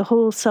idea, the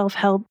whole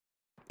self-help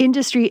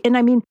industry. And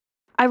I mean,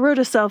 I wrote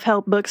a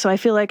self-help book, so I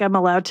feel like I'm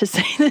allowed to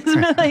say this,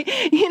 but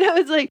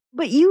it's like,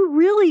 but you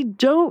really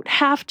don't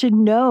have to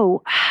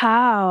know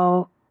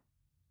how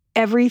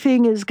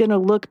everything is going to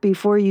look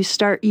before you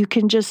start. You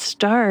can just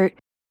start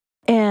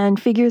and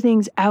figure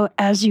things out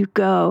as you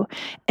go.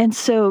 And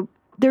so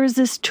there's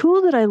this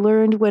tool that I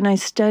learned when I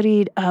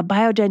studied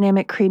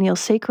biodynamic cranial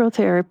sacral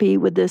therapy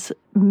with this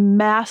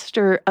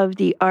master of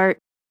the art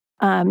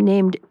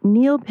named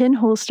Neil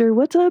Pinholster.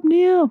 What's up,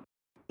 Neil?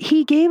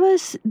 He gave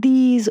us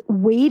these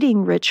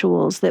weighting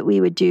rituals that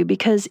we would do,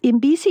 because in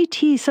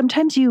BCT,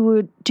 sometimes you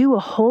would do a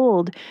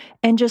hold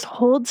and just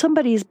hold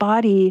somebody's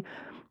body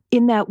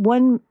in that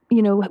one,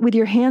 with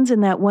your hands in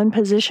that one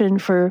position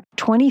for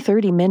 20,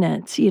 30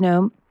 minutes,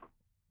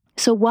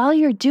 So while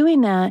you're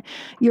doing that,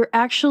 you're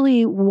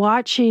actually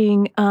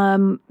watching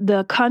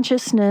the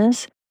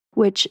consciousness,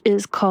 which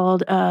is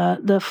called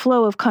the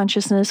flow of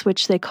consciousness,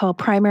 which they call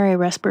primary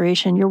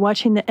respiration. You're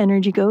watching the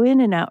energy go in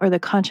and out, or the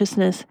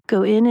consciousness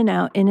go in and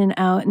out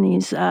in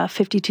these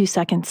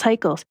 52-second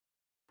cycles.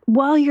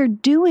 While you're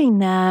doing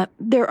that,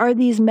 there are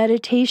these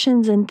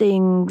meditations and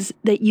things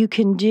that you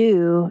can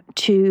do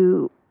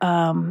to,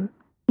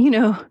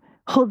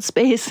 hold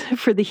space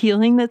for the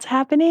healing that's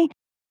happening.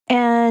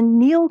 And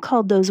Neil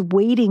called those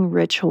waiting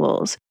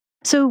rituals.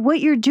 So what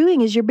you're doing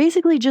is you're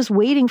basically just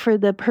waiting for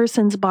the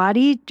person's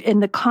body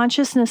and the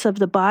consciousness of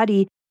the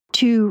body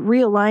to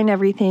realign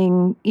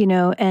everything,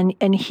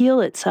 and heal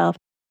itself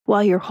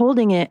while you're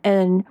holding it.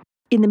 And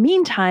in the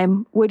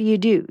meantime, what do you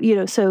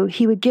do? So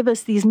he would give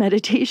us these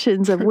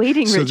meditations of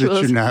waiting so rituals.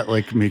 So that you're not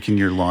like making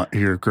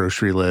your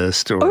grocery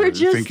list or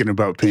just thinking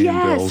about paying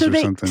bills or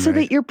something. So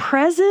that you're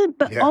present,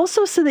 but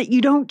also so that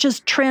you don't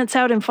just trance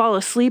out and fall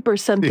asleep or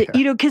something,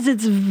 because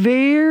it's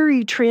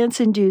very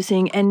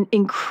trance-inducing and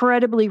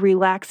incredibly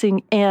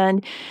relaxing.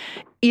 And,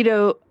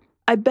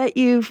 I bet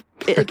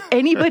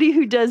anybody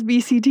who does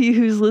BCT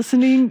who's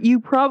listening, you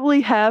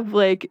probably have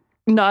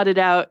nodded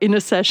out in a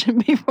session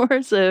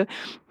before. So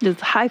just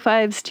high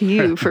fives to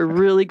you for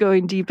really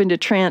going deep into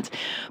trance.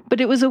 But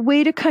it was a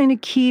way to kind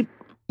of keep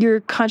your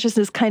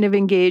consciousness kind of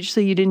engaged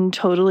so you didn't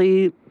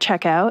totally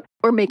check out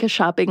or make a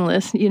shopping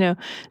list,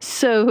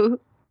 So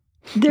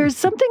there's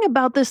something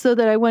about this, though,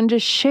 that I wanted to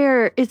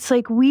share. It's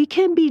like we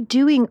can be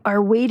doing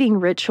our waiting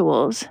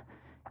rituals.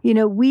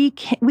 We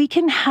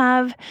can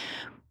have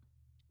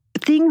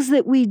things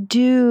that we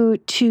do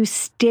to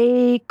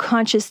stay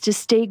conscious, to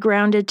stay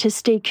grounded, to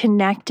stay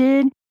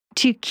connected,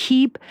 to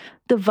keep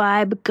the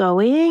vibe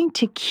going,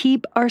 to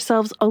keep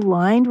ourselves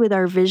aligned with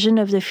our vision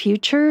of the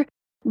future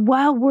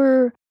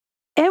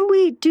and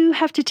we do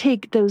have to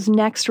take those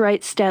next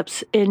right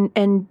steps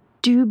and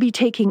do be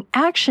taking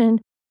action,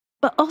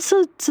 but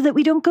also so that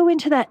we don't go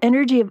into that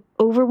energy of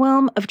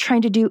overwhelm of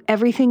trying to do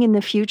everything in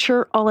the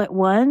future all at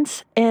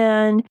once.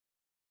 And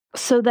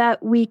so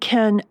that we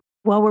can,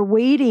 while we're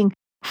waiting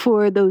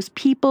for those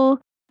people,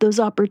 those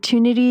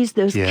opportunities,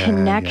 those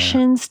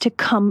connections to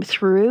come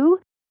through.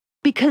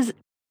 Because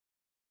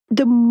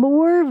the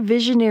more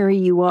visionary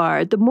you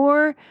are, the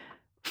more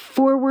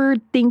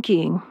forward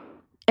thinking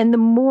and the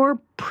more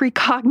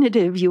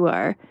precognitive you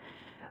are,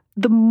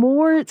 the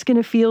more it's going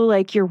to feel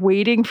like you're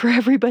waiting for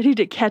everybody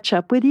to catch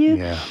up with you.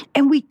 Yeah.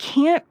 And we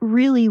can't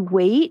really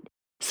wait.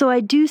 So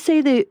I do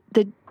say the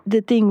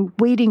thing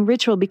waiting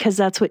ritual because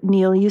that's what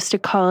Neil used to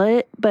call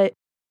it. But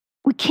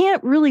we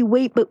can't really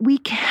wait, but we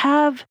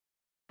have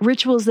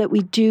rituals that we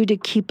do to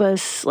keep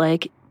us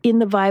like in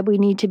the vibe we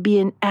need to be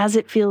in as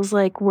it feels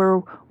like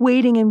we're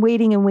waiting and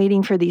waiting and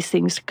waiting for these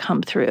things to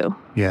come through.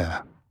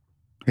 Yeah.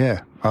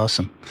 Yeah.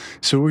 Awesome.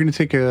 So we're going to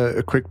take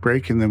a quick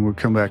break and then we'll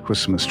come back with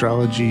some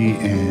astrology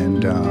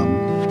and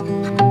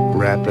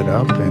wrap it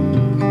up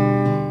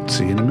and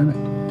see you in a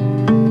minute.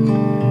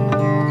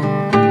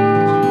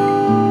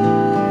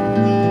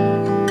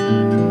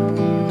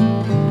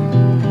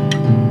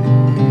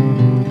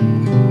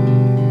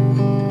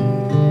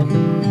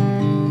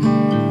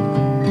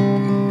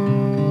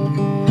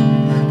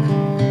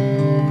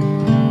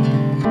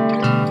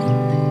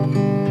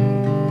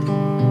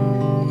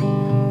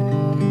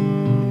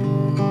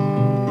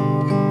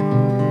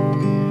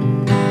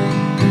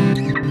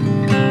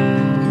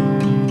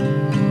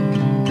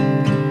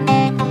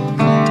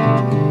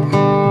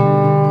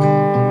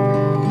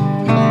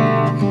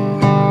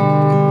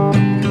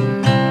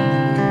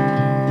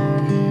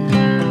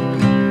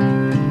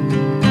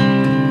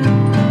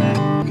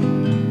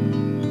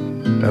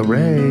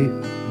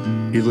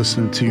 You're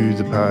listening to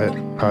the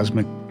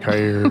Cosmic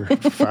Kyre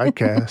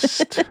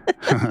Podcast.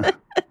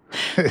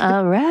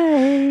 All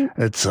right.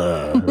 It's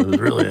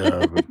really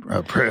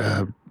a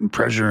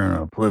pleasure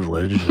and a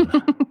privilege.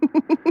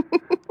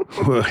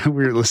 We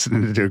were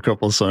listening to a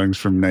couple of songs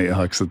from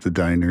Nighthawks at the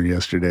Diner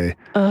yesterday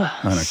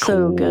on a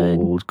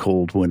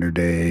cold winter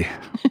day.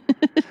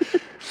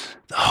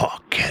 The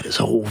Hawk had his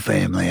whole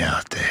family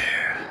out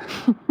there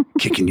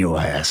kicking your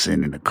ass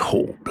in a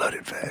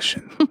cold-blooded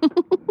fashion.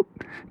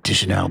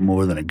 Dishing out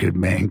more than a good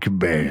man could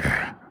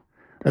bear.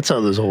 That's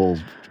how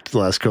the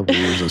last couple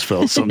of years has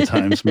felt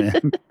sometimes,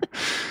 man.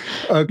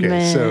 Okay,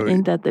 man, so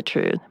ain't that the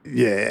truth?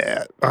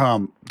 Yeah.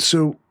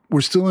 So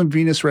we're still in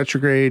Venus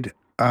retrograde,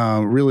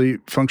 really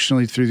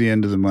functionally through the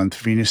end of the month.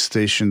 Venus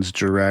stations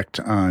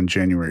direct on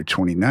January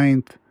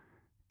 29th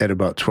at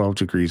about 12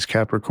 degrees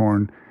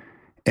Capricorn.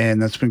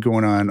 And that's been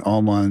going on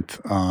all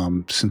month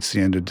since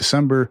the end of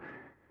December.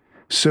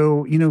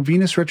 So,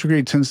 Venus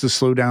retrograde tends to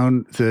slow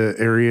down the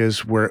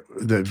areas where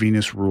that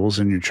Venus rules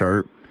in your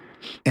chart.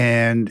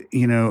 And,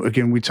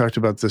 again, we talked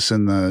about this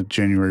in the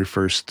January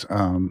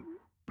 1st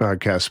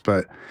podcast,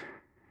 but,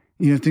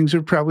 things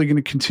are probably going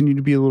to continue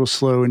to be a little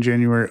slow in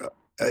January,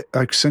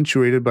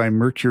 accentuated by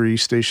Mercury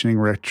stationing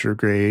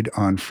retrograde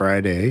on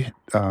Friday,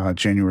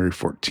 January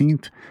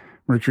 14th.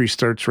 Mercury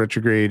starts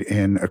retrograde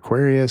in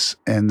Aquarius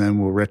and then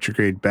will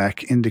retrograde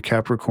back into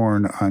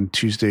Capricorn on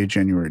Tuesday,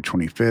 January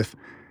 25th.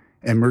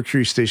 And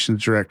Mercury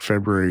stations direct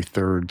February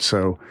 3rd.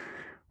 So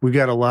we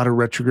got a lot of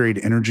retrograde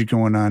energy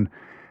going on.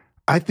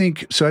 I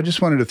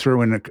just wanted to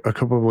throw in a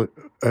couple of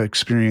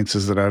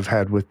experiences that I've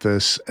had with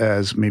this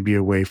as maybe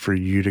a way for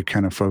you to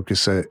kind of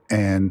focus it.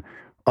 And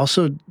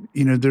also,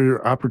 there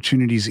are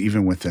opportunities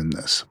even within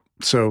this.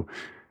 So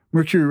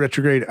Mercury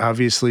retrograde,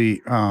 obviously,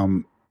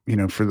 for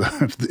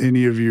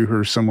any of you who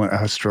are somewhat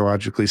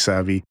astrologically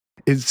savvy,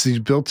 it's these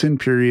built-in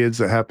periods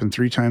that happen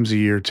 3 times a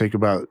year, take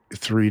about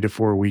 3 to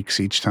 4 weeks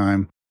each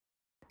time.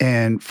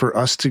 And for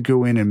us to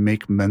go in and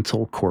make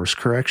mental course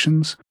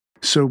corrections.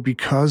 So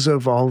because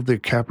of all the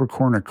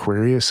Capricorn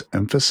Aquarius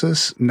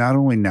emphasis, not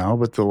only now,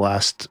 but the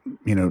last,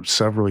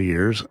 several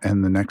years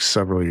and the next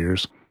several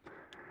years,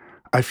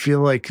 I feel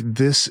like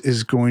this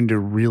is going to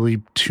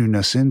really tune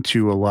us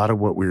into a lot of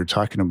what we were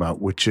talking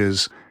about, which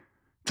is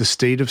the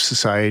state of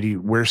society,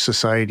 where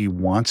society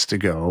wants to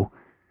go,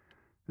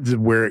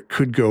 where it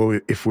could go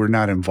if we're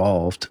not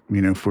involved,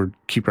 if we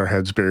keep our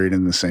heads buried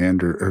in the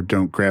sand or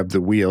don't grab the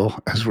wheel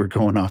as we're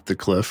going off the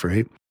cliff,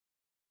 right?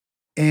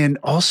 And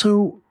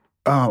also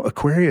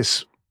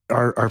Aquarius,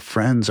 our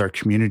friends, our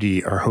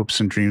community, our hopes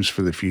and dreams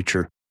for the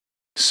future.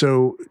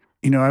 So,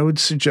 I would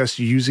suggest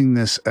using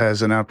this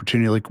as an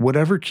opportunity, like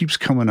whatever keeps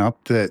coming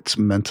up that's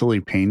mentally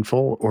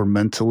painful or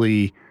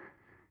mentally,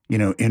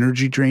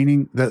 energy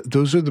draining,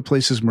 those are the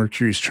places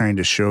Mercury is trying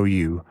to show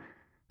you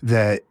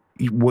that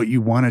what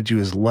you want to do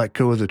is let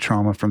go of the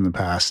trauma from the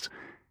past,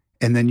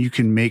 and then you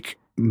can make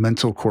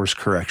mental course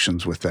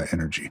corrections with that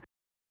energy.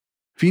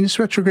 Venus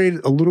retrograde,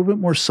 a little bit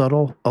more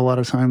subtle a lot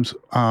of times.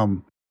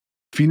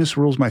 Venus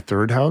rules my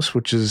 3rd house,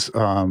 which is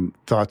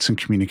thoughts and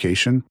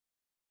communication.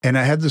 And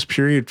I had this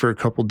period for a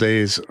couple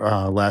days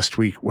last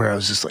week where I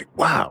was just like,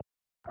 wow,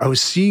 I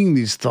was seeing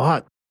these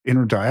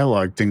inner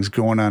dialogue things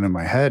going on in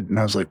my head. And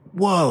I was like,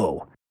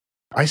 whoa,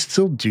 I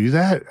still do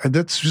that?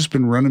 That's just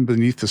been running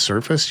beneath the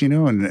surface,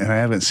 and I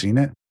haven't seen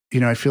it.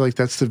 I feel like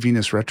that's the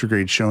Venus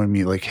retrograde showing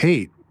me like,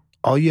 hey,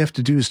 all you have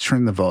to do is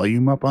turn the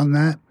volume up on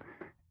that.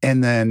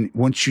 And then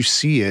once you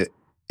see it,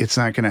 it's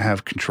not going to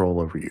have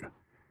control over you.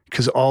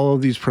 Because all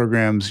of these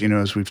programs,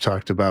 as we've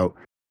talked about,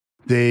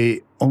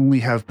 they only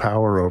have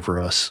power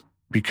over us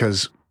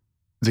because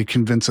they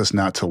convince us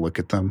not to look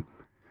at them.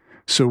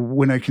 So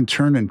when I can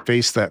turn and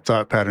face that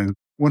thought pattern,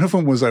 one of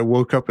them was I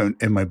woke up and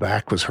my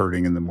back was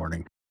hurting in the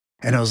morning.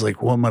 And I was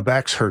like, well, my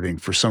back's hurting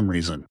for some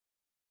reason.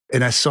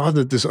 And I saw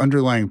that this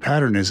underlying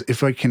pattern is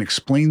if I can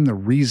explain the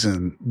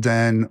reason,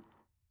 then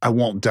I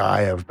won't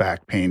die of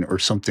back pain or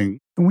something.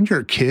 And when you're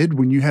a kid,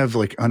 when you have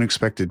like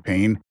unexpected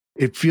pain,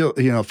 it feels,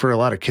 for a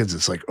lot of kids,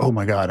 it's like, oh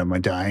my God, am I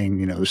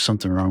dying? There's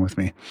something wrong with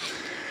me.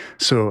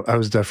 So I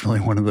was definitely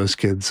one of those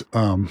kids,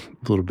 a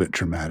little bit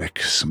dramatic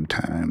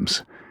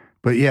sometimes.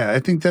 But yeah, I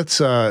think that's,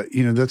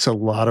 that's a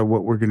lot of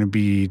what we're going to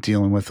be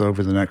dealing with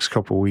over the next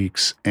couple of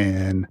weeks.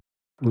 And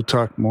we'll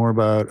talk more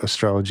about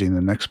astrology in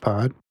the next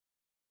pod.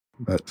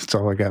 But that's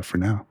all I got for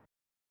now.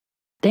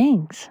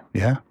 Thanks.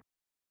 Yeah.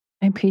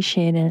 I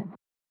appreciate it.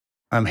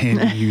 I'm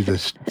handing you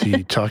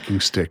the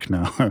talking stick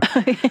now.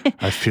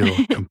 I feel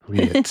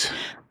complete.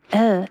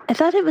 I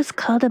thought it was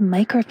called a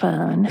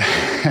microphone.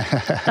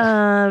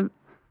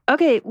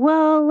 Okay,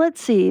 well,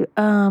 let's see.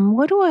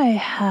 What do I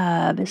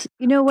have?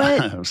 You know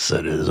what? I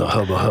said it as a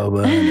hubba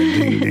hubba and a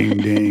ding ding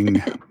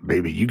ding.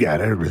 Baby, you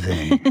got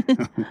everything.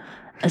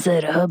 I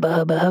said a hubba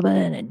hubba hubba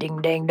and a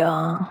ding ding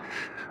dong.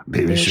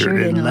 Baby, sure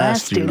didn't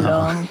last too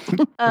long.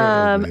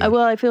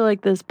 Well, I feel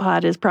like this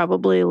pod has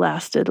probably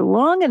lasted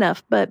long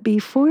enough, but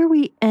before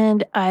we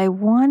end, I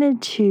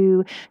wanted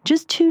to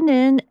just tune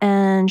in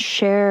and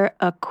share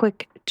a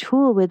quick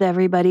tool with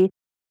everybody.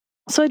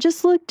 So I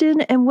just looked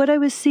in, and what I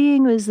was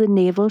seeing was the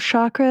navel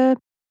chakra.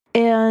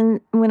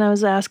 And when I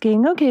was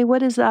asking, okay,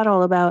 what is that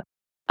all about?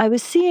 I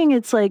was seeing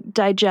it's like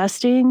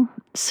digesting.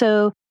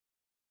 So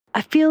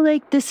I feel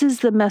like this is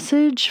the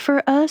message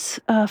for us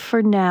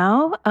for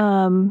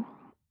now.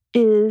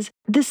 Is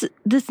this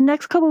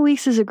next couple of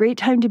weeks is a great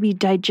time to be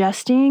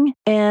digesting.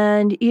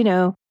 And,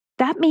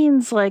 that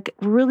means like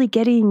really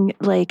getting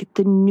like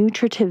the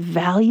nutritive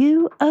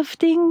value of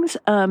things.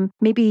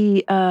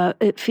 Maybe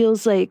it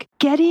feels like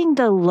getting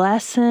the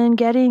lesson,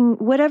 getting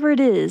whatever it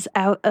is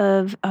out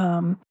of,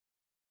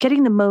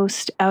 getting the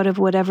most out of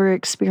whatever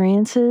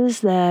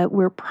experiences that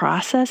we're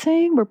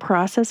processing. We're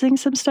processing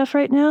some stuff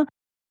right now.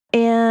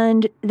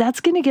 And that's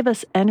going to give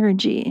us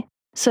energy.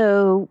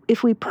 So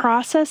if we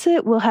process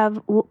it, we'll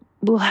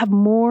have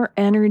more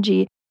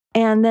energy.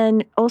 And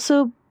then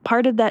also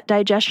part of that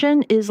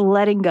digestion is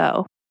letting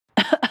go.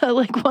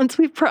 Like once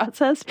we've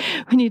processed,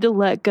 we need to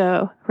let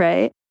go,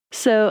 right?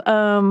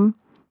 So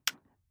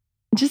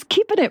just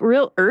keeping it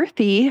real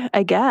earthy,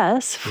 I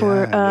guess,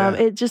 for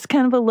it's just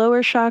kind of a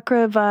lower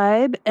chakra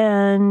vibe.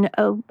 And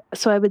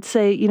so I would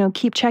say,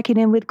 keep checking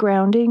in with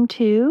grounding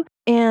too.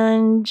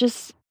 And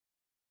just,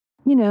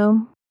 get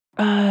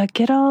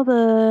all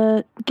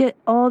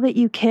that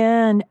you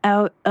can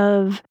out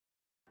of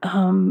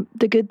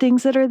the good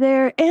things that are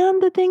there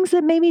and the things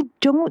that maybe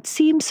don't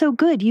seem so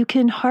good. You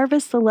can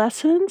harvest the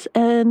lessons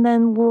and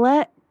then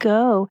let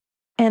go.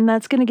 And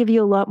that's going to give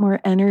you a lot more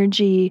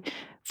energy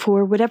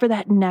for whatever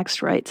that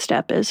next right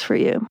step is for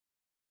you.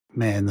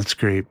 Man, that's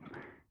great.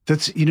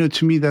 That's,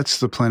 to me, that's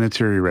the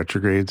planetary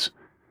retrogrades,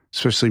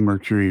 especially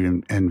Mercury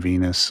and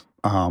Venus.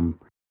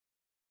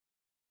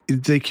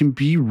 They can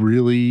be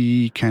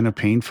really kind of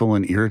painful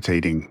and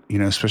irritating,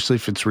 especially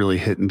if it's really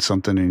hitting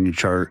something in your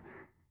chart.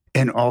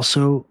 And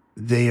also,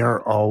 they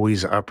are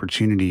always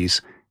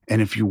opportunities.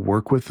 And if you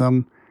work with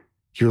them,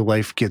 your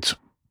life gets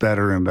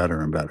better and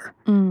better and better.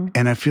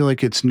 And I feel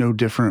like it's no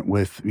different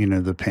with,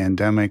 the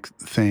pandemic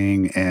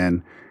thing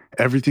and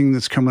everything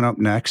that's coming up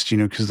next,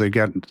 because they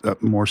got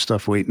more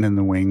stuff waiting in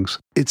the wings.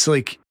 It's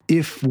like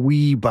if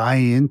we buy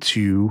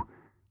into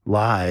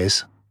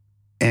lies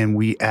and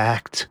we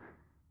act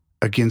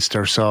against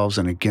ourselves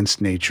and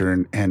against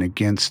nature and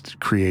against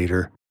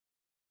Creator,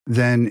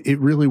 then it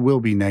really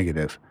will be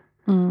negative.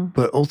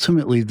 But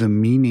ultimately, the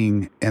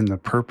meaning and the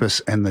purpose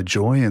and the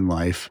joy in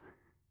life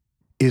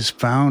is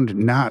found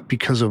not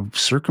because of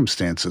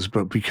circumstances,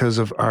 but because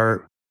of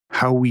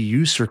how we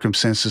use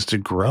circumstances to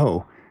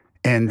grow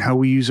and how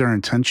we use our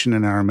intention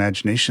and our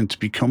imagination to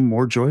become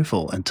more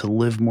joyful and to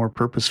live more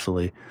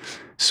purposefully.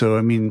 So,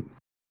 I mean,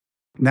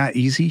 not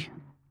easy,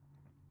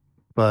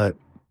 but...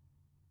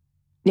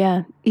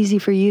 Yeah, easy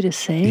for you to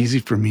say. Easy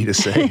for me to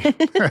say.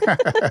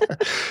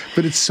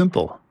 But it's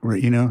simple,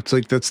 right? It's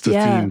like that's the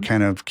theme,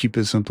 kind of keep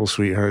it simple,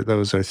 sweetheart. That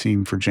was our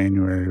theme for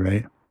January,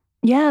 right?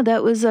 Yeah,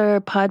 that was our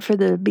pod for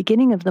the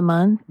beginning of the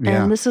month.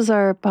 Yeah. And this is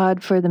our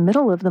pod for the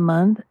middle of the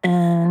month.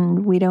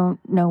 And we don't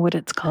know what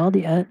it's called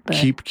yet. But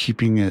keep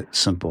keeping it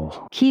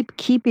simple. Keep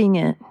keeping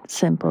it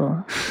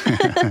simple.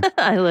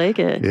 I like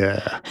it.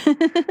 Yeah.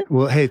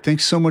 Well, hey,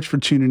 thanks so much for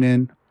tuning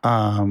in.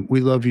 We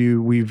love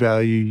you. We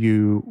value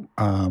you.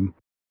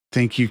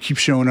 Thank you. Keep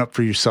showing up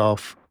for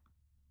yourself.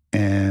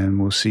 And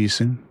we'll see you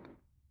soon.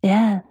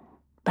 Yeah.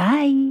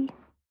 Bye.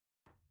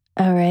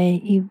 All right,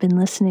 you've been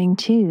listening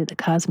to the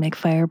Cosmic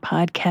Fire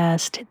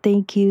Podcast.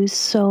 Thank you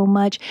so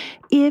much.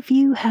 If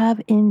you have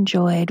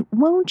enjoyed,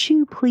 won't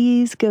you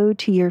please go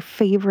to your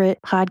favorite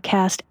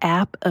podcast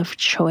app of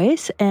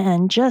choice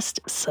and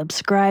just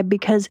subscribe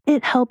because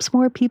it helps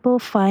more people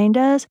find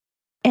us.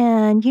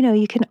 And,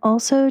 you can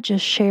also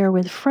just share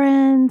with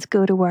friends,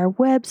 go to our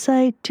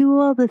website, do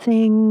all the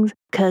things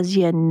because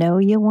you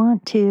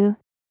want to.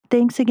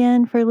 Thanks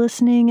again for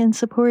listening and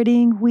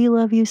supporting. We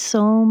love you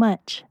so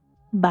much.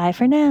 Bye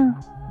for now.